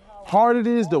how hard it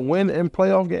is to win in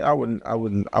playoff game,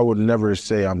 I would never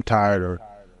say I'm tired or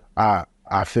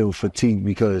I feel fatigued,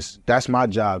 because that's my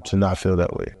job to not feel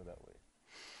that way.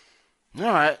 All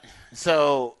right.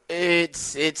 So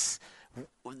it's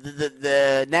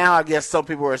the now I guess some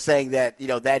people are saying that,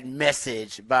 that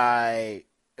message by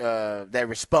that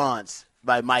response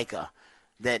by Micah,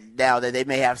 that now that they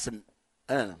may have some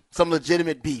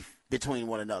legitimate beef between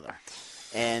one another,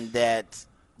 and that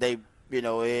they,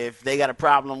 if they got a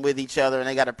problem with each other and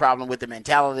they got a problem with the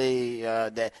mentality,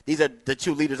 that these are the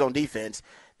two leaders on defense,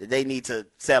 that they need to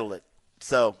settle it.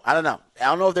 So I don't know. I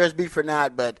don't know if there's beef or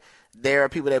not, but there are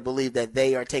people that believe that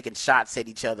they are taking shots at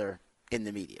each other in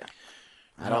the media.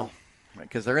 I don't.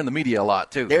 Because they're in the media a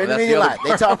lot too. They're in the media a lot.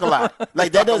 They talk a lot.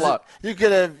 Like, that doesn't. You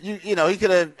could have. He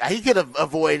could have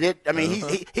avoided it. I mean,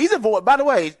 he's avoided. By the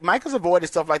way, Michael's avoided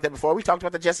stuff like that before. We talked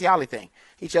about the Jesse Holly thing.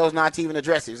 He chose not to even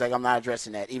address it. He's like, I'm not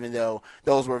addressing that, even though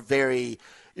those were very,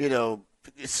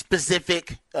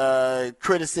 specific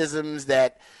criticisms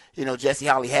that Jesse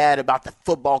Holly had about the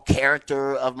football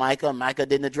character of Micah. Micah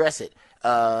didn't address it.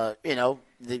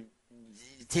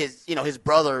 His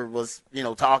brother was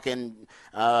talking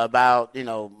about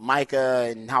Micah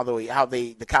and how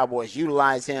the Cowboys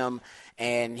utilize him,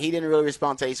 and he didn't really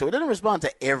respond to it. So he didn't respond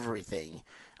to everything,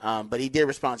 but he did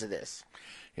respond to this.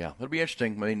 Yeah, it'll be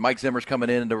interesting. I mean, Mike Zimmer's coming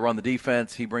in to run the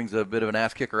defense. He brings a bit of an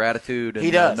ass-kicker attitude and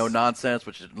he does. No nonsense,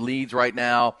 which leads right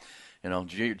now.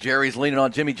 Jerry's leaning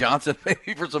on Jimmy Johnson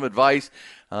maybe for some advice.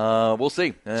 We'll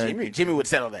see. Jimmy would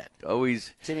settle that.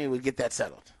 Jimmy would get that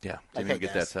settled. Yeah, Jimmy would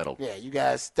get that settled. Yeah, you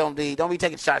guys don't be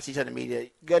taking shots at each other in the media.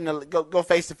 Go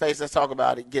face to face. Let's talk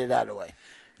about it. Get it out of the way.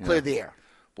 Clear the air.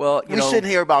 Well, we shouldn't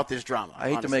hear about this drama. I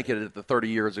hate to make it the 30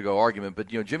 years ago argument, but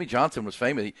Jimmy Johnson was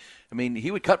famous. He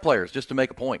would cut players just to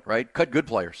make a point, right? Cut good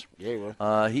players. Yeah, he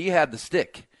would. He had the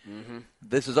stick. Mm-hmm.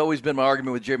 This has always been my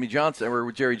argument with Jimmy Johnson or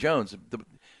with Jerry Jones.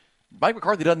 Mike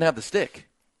McCarthy doesn't have the stick.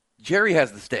 Jerry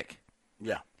has the stick.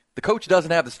 Yeah. the coach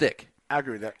doesn't have the stick. I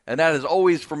agree with that. And that has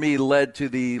always, for me, led to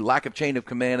the lack of chain of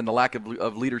command and the lack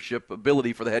of leadership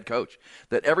ability for the head coach,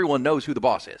 that everyone knows who the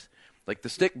boss is. Like, the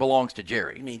stick belongs to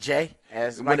Jerry. You mean Jay,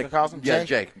 as Michael calls him? Yeah,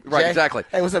 Jay. Right, Jay? exactly.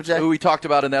 Hey, what's up, Jay? Who we talked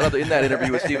about in that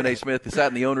interview with Stephen A. Smith. He sat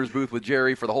in the owner's booth with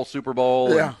Jerry for the whole Super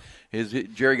Bowl. Yeah.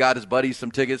 And Jerry got his buddies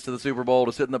some tickets to the Super Bowl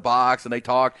to sit in the box, and they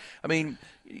talk. I mean,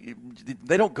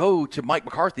 they don't go to Mike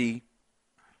McCarthy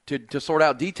to sort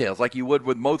out details like you would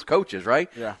with most coaches, right?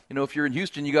 Yeah. You know, if you're in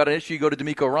Houston, you got an issue, you go to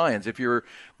DeMeco Ryans. If you're,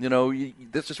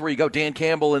 this is where you go. Dan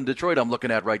Campbell in Detroit, I'm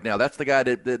looking at right now. That's the guy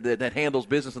that handles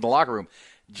business in the locker room.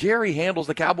 Jerry handles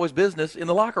the Cowboys' business in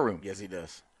the locker room. Yes, he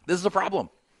does. This is a problem.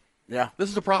 Yeah. This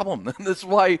is a problem. This is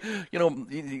why,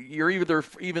 you're either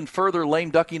even further lame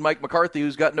ducking Mike McCarthy,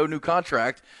 who's got no new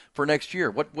contract for next year.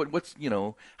 What's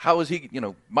how is he,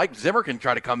 Mike Zimmer can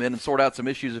try to come in and sort out some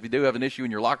issues if you do have an issue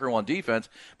in your locker room on defense.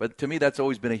 But to me, that's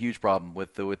always been a huge problem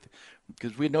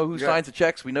because we know who signs the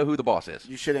checks. We know who the boss is.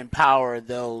 You should empower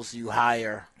those you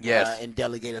hire. Yes. And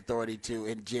delegate authority to.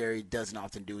 And Jerry doesn't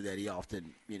often do that. He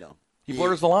often, he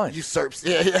blurs the lines. Usurps.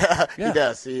 Yeah. He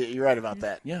does. You're right about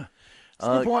that. Yeah. That's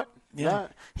a good point. Yeah.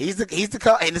 He's the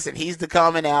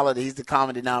commonality. He's the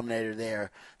common denominator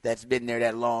there that's been there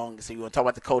that long. So you want to talk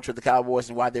about the culture of the Cowboys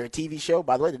and why they're a TV show?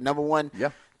 By the way, the number one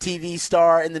TV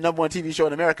star and the number one TV show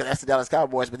in America, that's the Dallas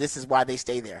Cowboys. But this is why they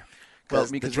stay there.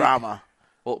 Because the drama.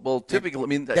 Well,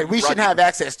 typically, that we shouldn't have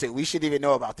access to. We shouldn't even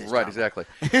know about this. Right, drama.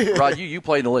 Exactly. Rod, you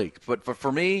play in the league. But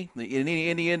for me, in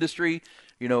any industry,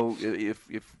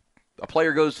 if a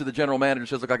player goes to the general manager and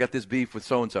says, look, I got this beef with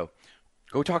so-and-so,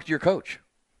 go talk to your coach.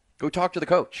 Go talk to the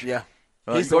coach. Yeah.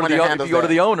 If you go to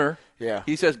the owner,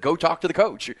 he says, go talk to the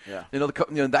coach. Yeah.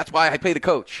 That's why I pay the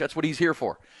coach. That's what he's here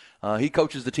for. He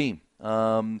coaches the team.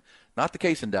 Not the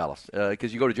case in Dallas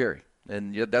because you go to Jerry.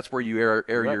 And that's where you air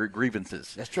your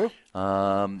grievances. That's true.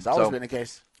 It's always been the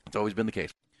case. It's always been the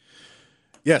case.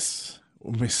 Yes.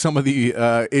 Some of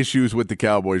the issues with the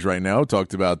Cowboys right now,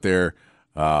 talked about their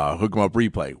Hook 'em Up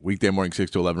replay, weekday morning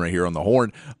 6 to 11 right here on the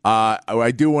Horn.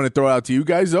 I do want to throw out to you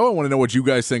guys, though. I want to know what you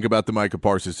guys think about the Micah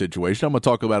Parsons situation. I'm going to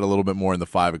talk about it a little bit more in the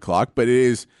 5 o'clock, but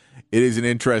it is an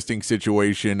interesting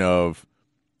situation of,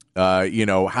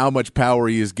 how much power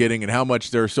he is getting and how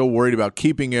much they're so worried about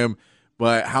keeping him.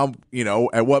 But how,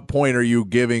 at what point are you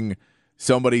giving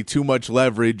somebody too much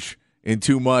leverage and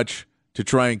too much to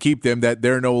try and keep them that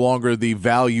they're no longer the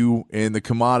value and the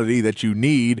commodity that you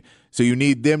need? So you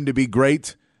need them to be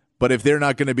great, but if they're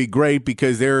not going to be great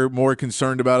because they're more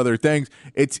concerned about other things,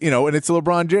 it's, and it's a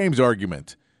LeBron James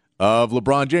argument of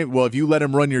LeBron James. Well, if you let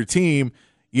him run your team,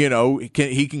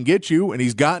 he can get you, and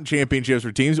he's gotten championships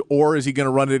for teams, or is he going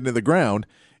to run it into the ground?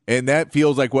 And that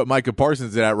feels like what Micah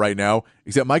Parsons is at right now,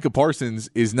 except Micah Parsons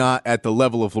is not at the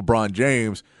level of LeBron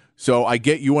James. So I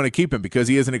get you want to keep him because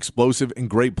he is an explosive and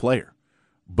great player.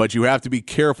 But you have to be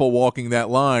careful walking that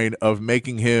line of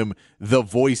making him the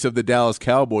voice of the Dallas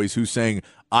Cowboys, who's saying,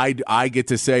 I get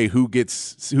to say who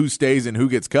stays and who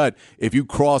gets cut. If you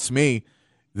cross me,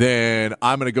 then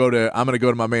I'm gonna go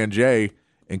to my man Jay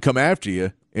and come after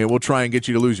you, and we'll try and get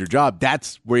you to lose your job.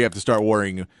 That's where you have to start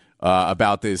worrying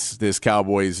about this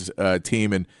Cowboys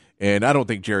team, and I don't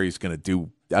think Jerry's going to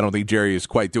do. I don't think Jerry is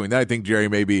quite doing that. I think Jerry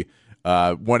maybe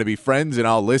want to be friends, and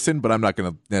I'll listen, but I'm not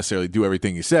going to necessarily do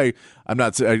everything you say. I'm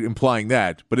not implying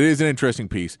that, but it is an interesting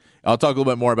piece. I'll talk a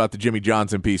little bit more about the Jimmy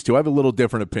Johnson piece too. I have a little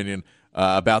different opinion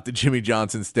about the Jimmy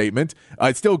Johnson statement.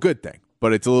 It's still a good thing,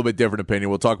 but it's a little bit different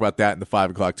opinion. We'll talk about that in the 5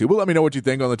 o'clock too. But let me know what you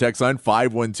think on the text line,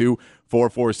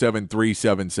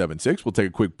 512-447-3776. We'll take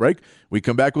a quick break. We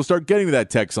come back, we'll start getting to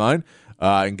that text line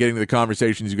and getting to the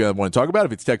conversations you guys want to talk about.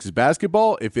 If it's Texas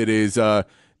basketball, if it is the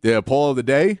poll of the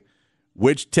day,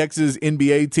 which Texas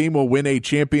NBA team will win a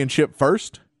championship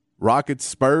first? Rockets,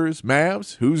 Spurs,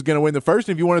 Mavs? Who's going to win the first?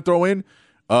 And if you want to throw in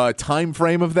a time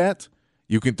frame of that,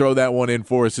 you can throw that one in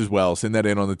for us as well. Send that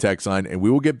in on the text line, and we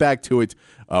will get back to it.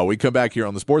 We come back here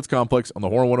on the Sports Complex on the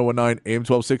Horn 1019, AM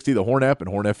 1260, the Horn app,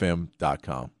 and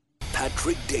hornfm.com.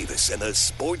 Patrick Davis and the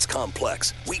Sports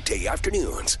Complex, weekday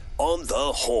afternoons on the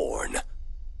Horn.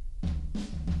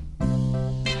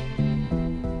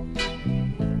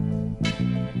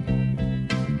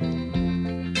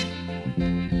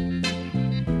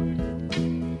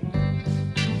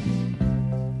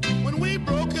 When we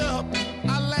broke up,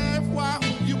 I laughed while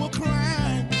you were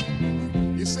crying.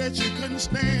 You said you couldn't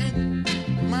stand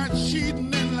my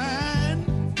cheating and lying.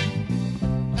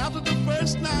 After the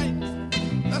first night,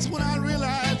 that's when I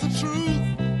realized the truth.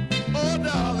 Oh,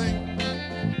 darling,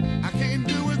 I can't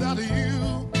do without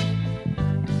you.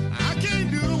 I can't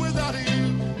do without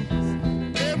you.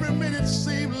 Every minute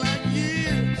seemed like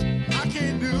years. I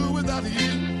can't do without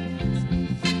you.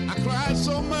 I cried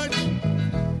so much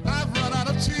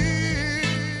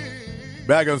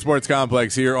Back on the Sports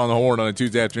Complex here on the Horn on a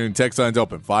Tuesday afternoon. Text line's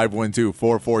open,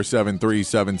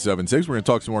 512-447-3776. We're going to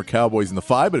talk some more Cowboys in the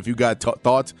 5, but if you got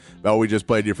thoughts about what we just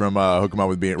played you from Hook 'em Up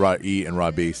with me at Rod E and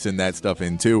Rob B, send that stuff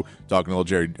in too. Talking a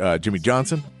little Jimmy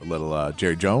Johnson, a little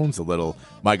Jerry Jones, a little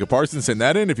Micah Parsons. Send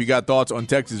that in. If you got thoughts on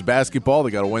Texas basketball,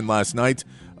 they got a win last night.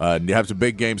 You have some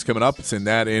big games coming up. Send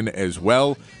that in as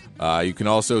well. You can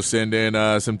also send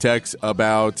in some texts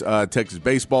about Texas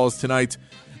baseballs tonight.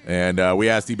 And we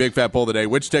asked the Big Fat Poll today,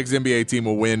 which Texas NBA team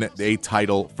will win a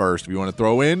title first? If you want to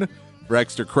throw in for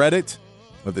extra credit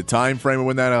with the time frame of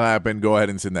when that will happen, go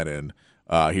ahead and send that in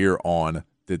here on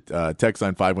the text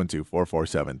line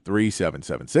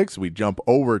 512-447-3776. We jump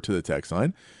over to the text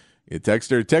line.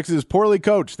 Texter, Texas is poorly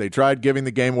coached. They tried giving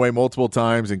the game away multiple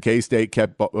times, and K-State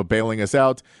kept bailing us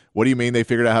out. What do you mean they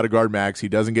figured out how to guard Max? He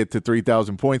doesn't get to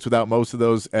 3,000 points without most of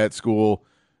those at school.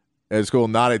 At school,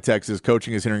 not at Texas.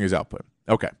 Coaching is hindering his output.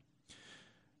 Okay.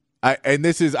 I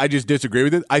just disagree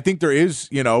with it. I think there is,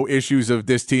 issues of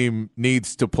this team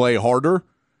needs to play harder.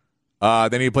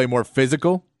 They need to play more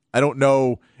physical. I don't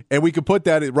know. And we could put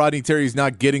that at Rodney Terry's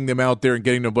not getting them out there and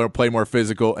getting them to play more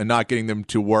physical and not getting them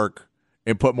to work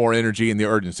and put more energy in the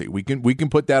urgency. We can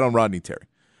put that on Rodney Terry.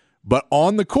 But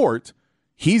on the court,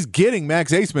 he's getting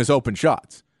Max Abmas open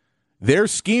shots. They're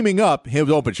scheming up his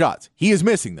open shots. He is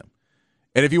missing them.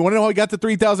 And if you want to know how he got to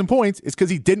 3,000 points, it's because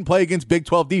he didn't play against Big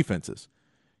 12 defenses.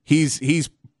 He's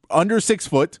under 6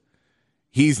 foot.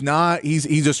 He's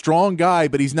a strong guy,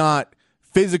 but he's not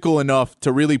physical enough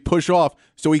to really push off.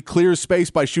 So he clears space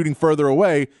by shooting further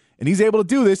away, and he's able to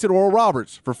do this at Oral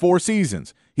Roberts for 4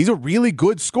 seasons. He's a really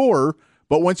good scorer,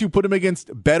 but once you put him against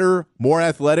better, more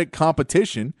athletic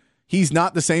competition, he's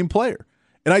not the same player.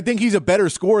 And I think he's a better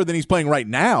scorer than he's playing right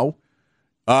now.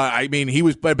 He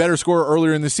was a better scorer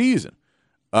earlier in the season.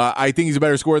 I think he's a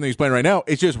better scorer than he's playing right now.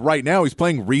 It's just right now he's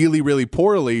playing really, really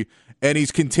poorly, and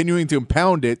he's continuing to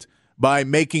impound it by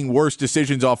making worse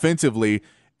decisions offensively.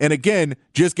 And again,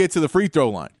 just get to the free throw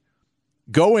line.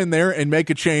 Go in there and make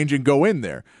a change and go in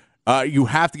there. You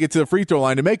have to get to the free throw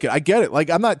line to make it. I get it.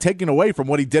 I'm not taking away from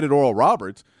what he did at Oral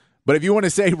Roberts, but if you want to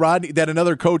say, Rodney, that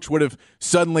another coach would have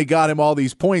suddenly got him all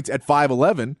these points at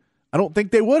 5'11", I don't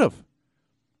think they would have.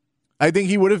 I think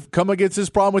he would have come against this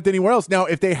problem with anywhere else. Now,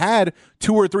 if they had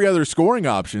 2 or 3 other scoring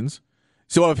options,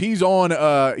 so if he's on,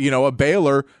 a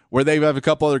Baylor where they have a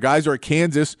couple other guys, or a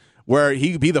Kansas where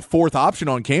he'd be the 4th option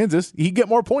on Kansas, he'd get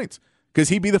more points because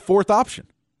he'd be the 4th option.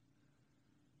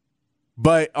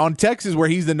 But on Texas, where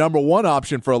he's the number 1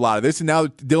 option for a lot of this, and now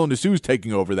Dylan DeSue's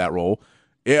taking over that role,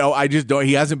 I just don't.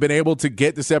 He hasn't been able to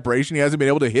get the separation. He hasn't been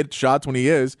able to hit shots when he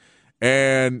is,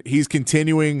 and he's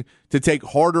continuing to take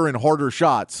harder and harder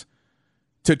shots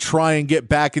to try and get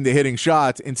back into hitting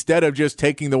shots instead of just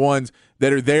taking the ones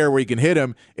that are there where you can hit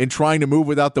them and trying to move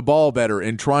without the ball better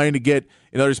and trying to get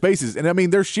in other spaces. And,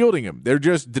 they're shielding him. They're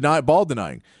just ball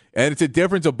denying. And it's a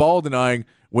difference of ball denying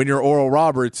when you're Oral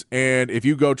Roberts, and if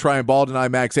you go try and ball deny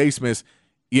Max Abmas,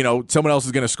 someone else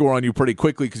is going to score on you pretty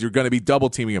quickly because you're going to be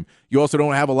double-teaming him. You also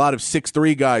don't have a lot of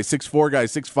 6'3 guys, 6'4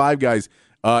 guys, 6'5 guys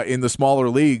in the smaller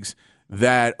leagues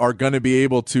that are going to be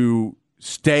able to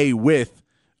stay with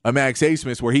a Max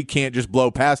Abmas where he can't just blow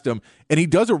past him. And he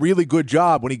does a really good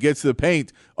job when he gets to the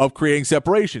paint of creating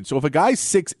separation. So if a guy's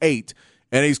 6'8",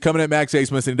 and he's coming at Max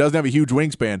Abmas and he doesn't have a huge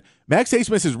wingspan, Max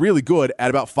Abmas is really good at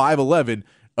about 5'11",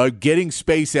 getting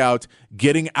space out,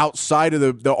 getting outside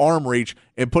of the arm reach,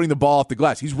 and putting the ball off the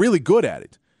glass. He's really good at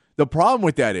it. The problem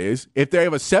with that is if they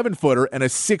have a 7-footer and a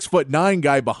 6'9"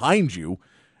 guy behind you,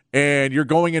 and you're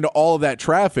going into all of that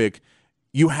traffic,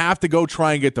 you have to go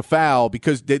try and get the foul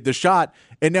because the shot,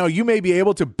 and now you may be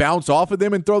able to bounce off of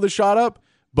them and throw the shot up,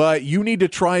 but you need to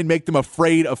try and make them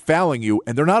afraid of fouling you,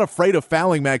 and they're not afraid of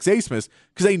fouling Max Abmas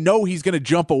because they know he's going to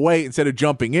jump away instead of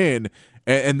jumping in,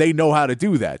 and they know how to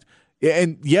do that.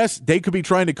 And yes, they could be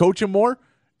trying to coach him more,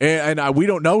 and we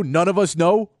don't know. None of us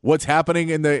know what's happening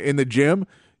in the gym.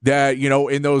 That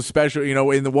in those special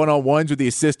in the one-on-ones with the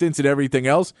assistants and everything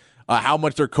else, how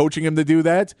much they're coaching him to do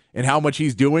that and how much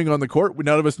he's doing on the court.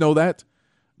 None of us know that.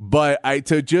 But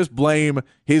to just blame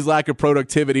his lack of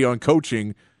productivity on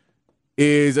coaching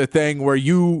is a thing where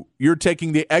you're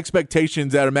taking the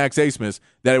expectations out of Max Abmas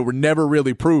that were never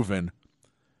really proven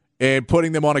and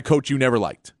putting them on a coach you never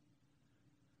liked.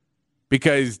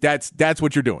 Because that's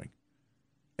what you're doing.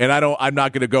 And I'm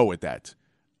not going to go with that.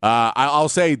 I'll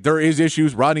say there is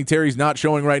issues. Rodney Terry's not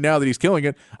showing right now that he's killing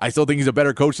it. I still think he's a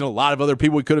better coach than a lot of other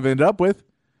people we could have ended up with.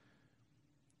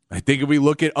 I think if we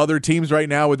look at other teams right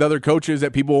now with other coaches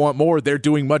that people want more, they're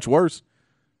doing much worse.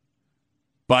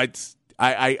 But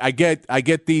I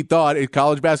get the thought in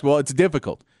college basketball, it's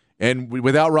difficult. And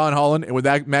without Ron Holland and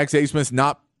without Max Abmas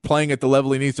not playing at the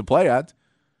level he needs to play at.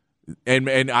 And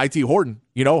IT Horton,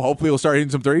 hopefully he'll start hitting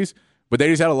some threes. But they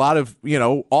just had a lot of,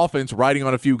 offense riding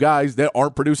on a few guys that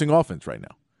aren't producing offense right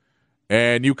now.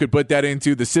 And you could put that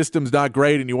into the system's not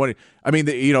great, and you want to,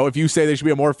 if you say they should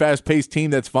be a more fast-paced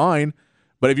team, that's fine.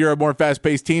 But if you're a more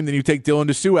fast-paced team, then you take Dylan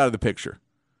Dessou out of the picture.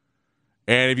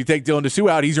 And if you take Dylan Dessou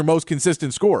out, he's your most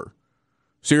consistent scorer.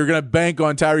 So you're going to bank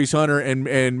on Tyrese Hunter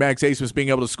and Max Abmas being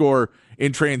able to score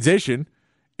in transition.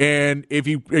 And if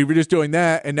you're just doing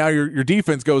that, and now your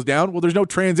defense goes down, well, there's no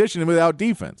transition without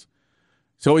defense.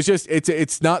 So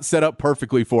it's not set up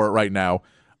perfectly for it right now.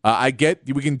 I get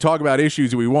we can talk about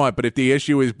issues we want, but if the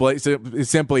issue is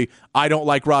simply I don't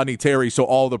like Rodney Terry, so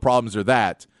all the problems are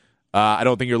that, I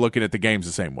don't think you're looking at the games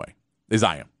the same way as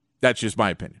I am. That's just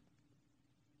my opinion.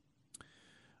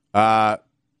 And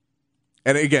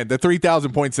again, the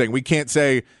 3,000 points thing, we can't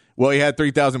say, well, he had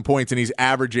 3,000 points and he's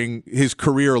averaging his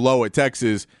career low at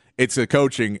Texas. It's the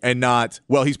coaching and not,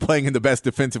 well, he's playing in the best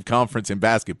defensive conference in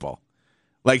basketball.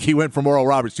 Like he went from Oral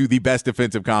Roberts to the best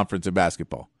defensive conference in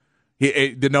basketball.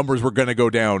 The numbers were going to go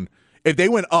down. If they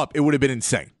went up, it would have been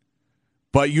insane.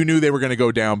 But you knew they were going to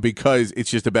go down because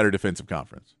it's just a better defensive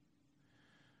conference.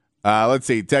 Let's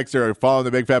see. Texter following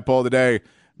the Big Fat Poll today.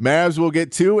 Mavs will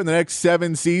get 2 in the next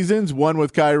 7 seasons, 1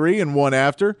 with Kyrie and 1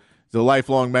 after. The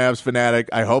lifelong Mavs fanatic.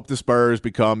 I hope the Spurs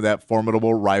become that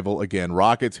formidable rival again.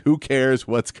 Rockets, who cares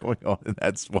what's going on in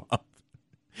that swamp?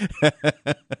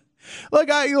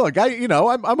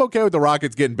 I'm okay with the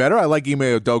Rockets getting better. I like Ime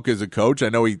Udoka as a coach. I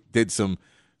know he did some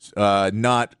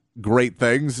not great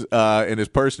things in his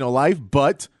personal life,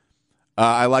 but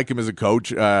I like him as a coach.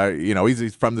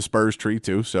 He's from the Spurs tree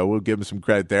too, so we'll give him some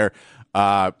credit there.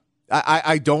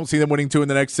 I don't see them winning 2 in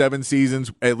the next 7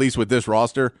 seasons, at least with this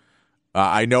roster.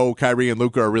 I know Kyrie and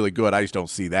Luka are really good. I just don't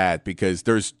see that because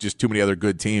there's just too many other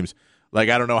good teams. Like,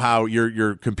 I don't know how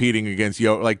you're competing against,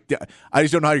 I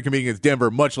just don't know how you're competing against Denver,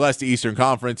 much less the Eastern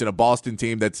Conference and a Boston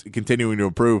team that's continuing to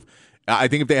improve. I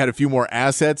think if they had a few more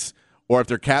assets or if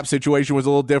their cap situation was a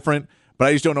little different, but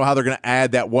I just don't know how they're going to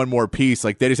add that one more piece.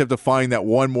 Like, they just have to find that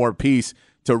one more piece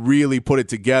to really put it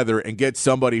together and get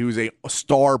somebody who's a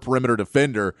star perimeter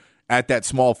defender at that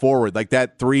small forward. Like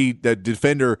that the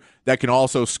defender that can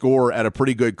also score at a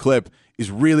pretty good clip is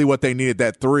really what they needed,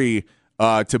 that 3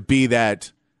 to be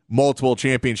that multiple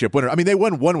championship winner. I mean, they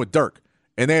won 1 with Dirk,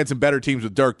 and they had some better teams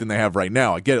with Dirk than they have right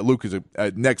now. I get it, Luke is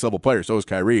a next-level player, so is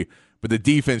Kyrie, but the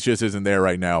defense just isn't there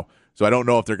right now, so I don't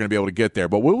know if they're going to be able to get there,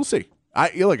 but we'll see.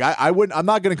 I'm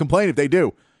not going to complain if they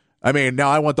do. I mean, now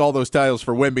I want all those titles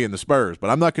for Wemby and the Spurs, but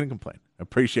I'm not going to complain. I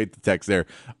appreciate the text there.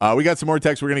 We got some more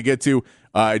texts we're going to get to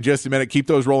in just a minute. Keep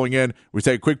those rolling in. We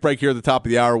take a quick break here at the top of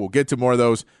the hour. We'll get to more of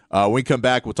those. When we come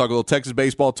back, we'll talk a little Texas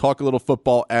baseball, talk a little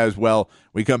football as well.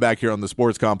 We come back here on the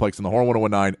Sports Complex on the Horn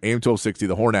 101.9, AM 1260,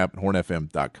 the Horn app, and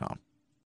hornfm.com.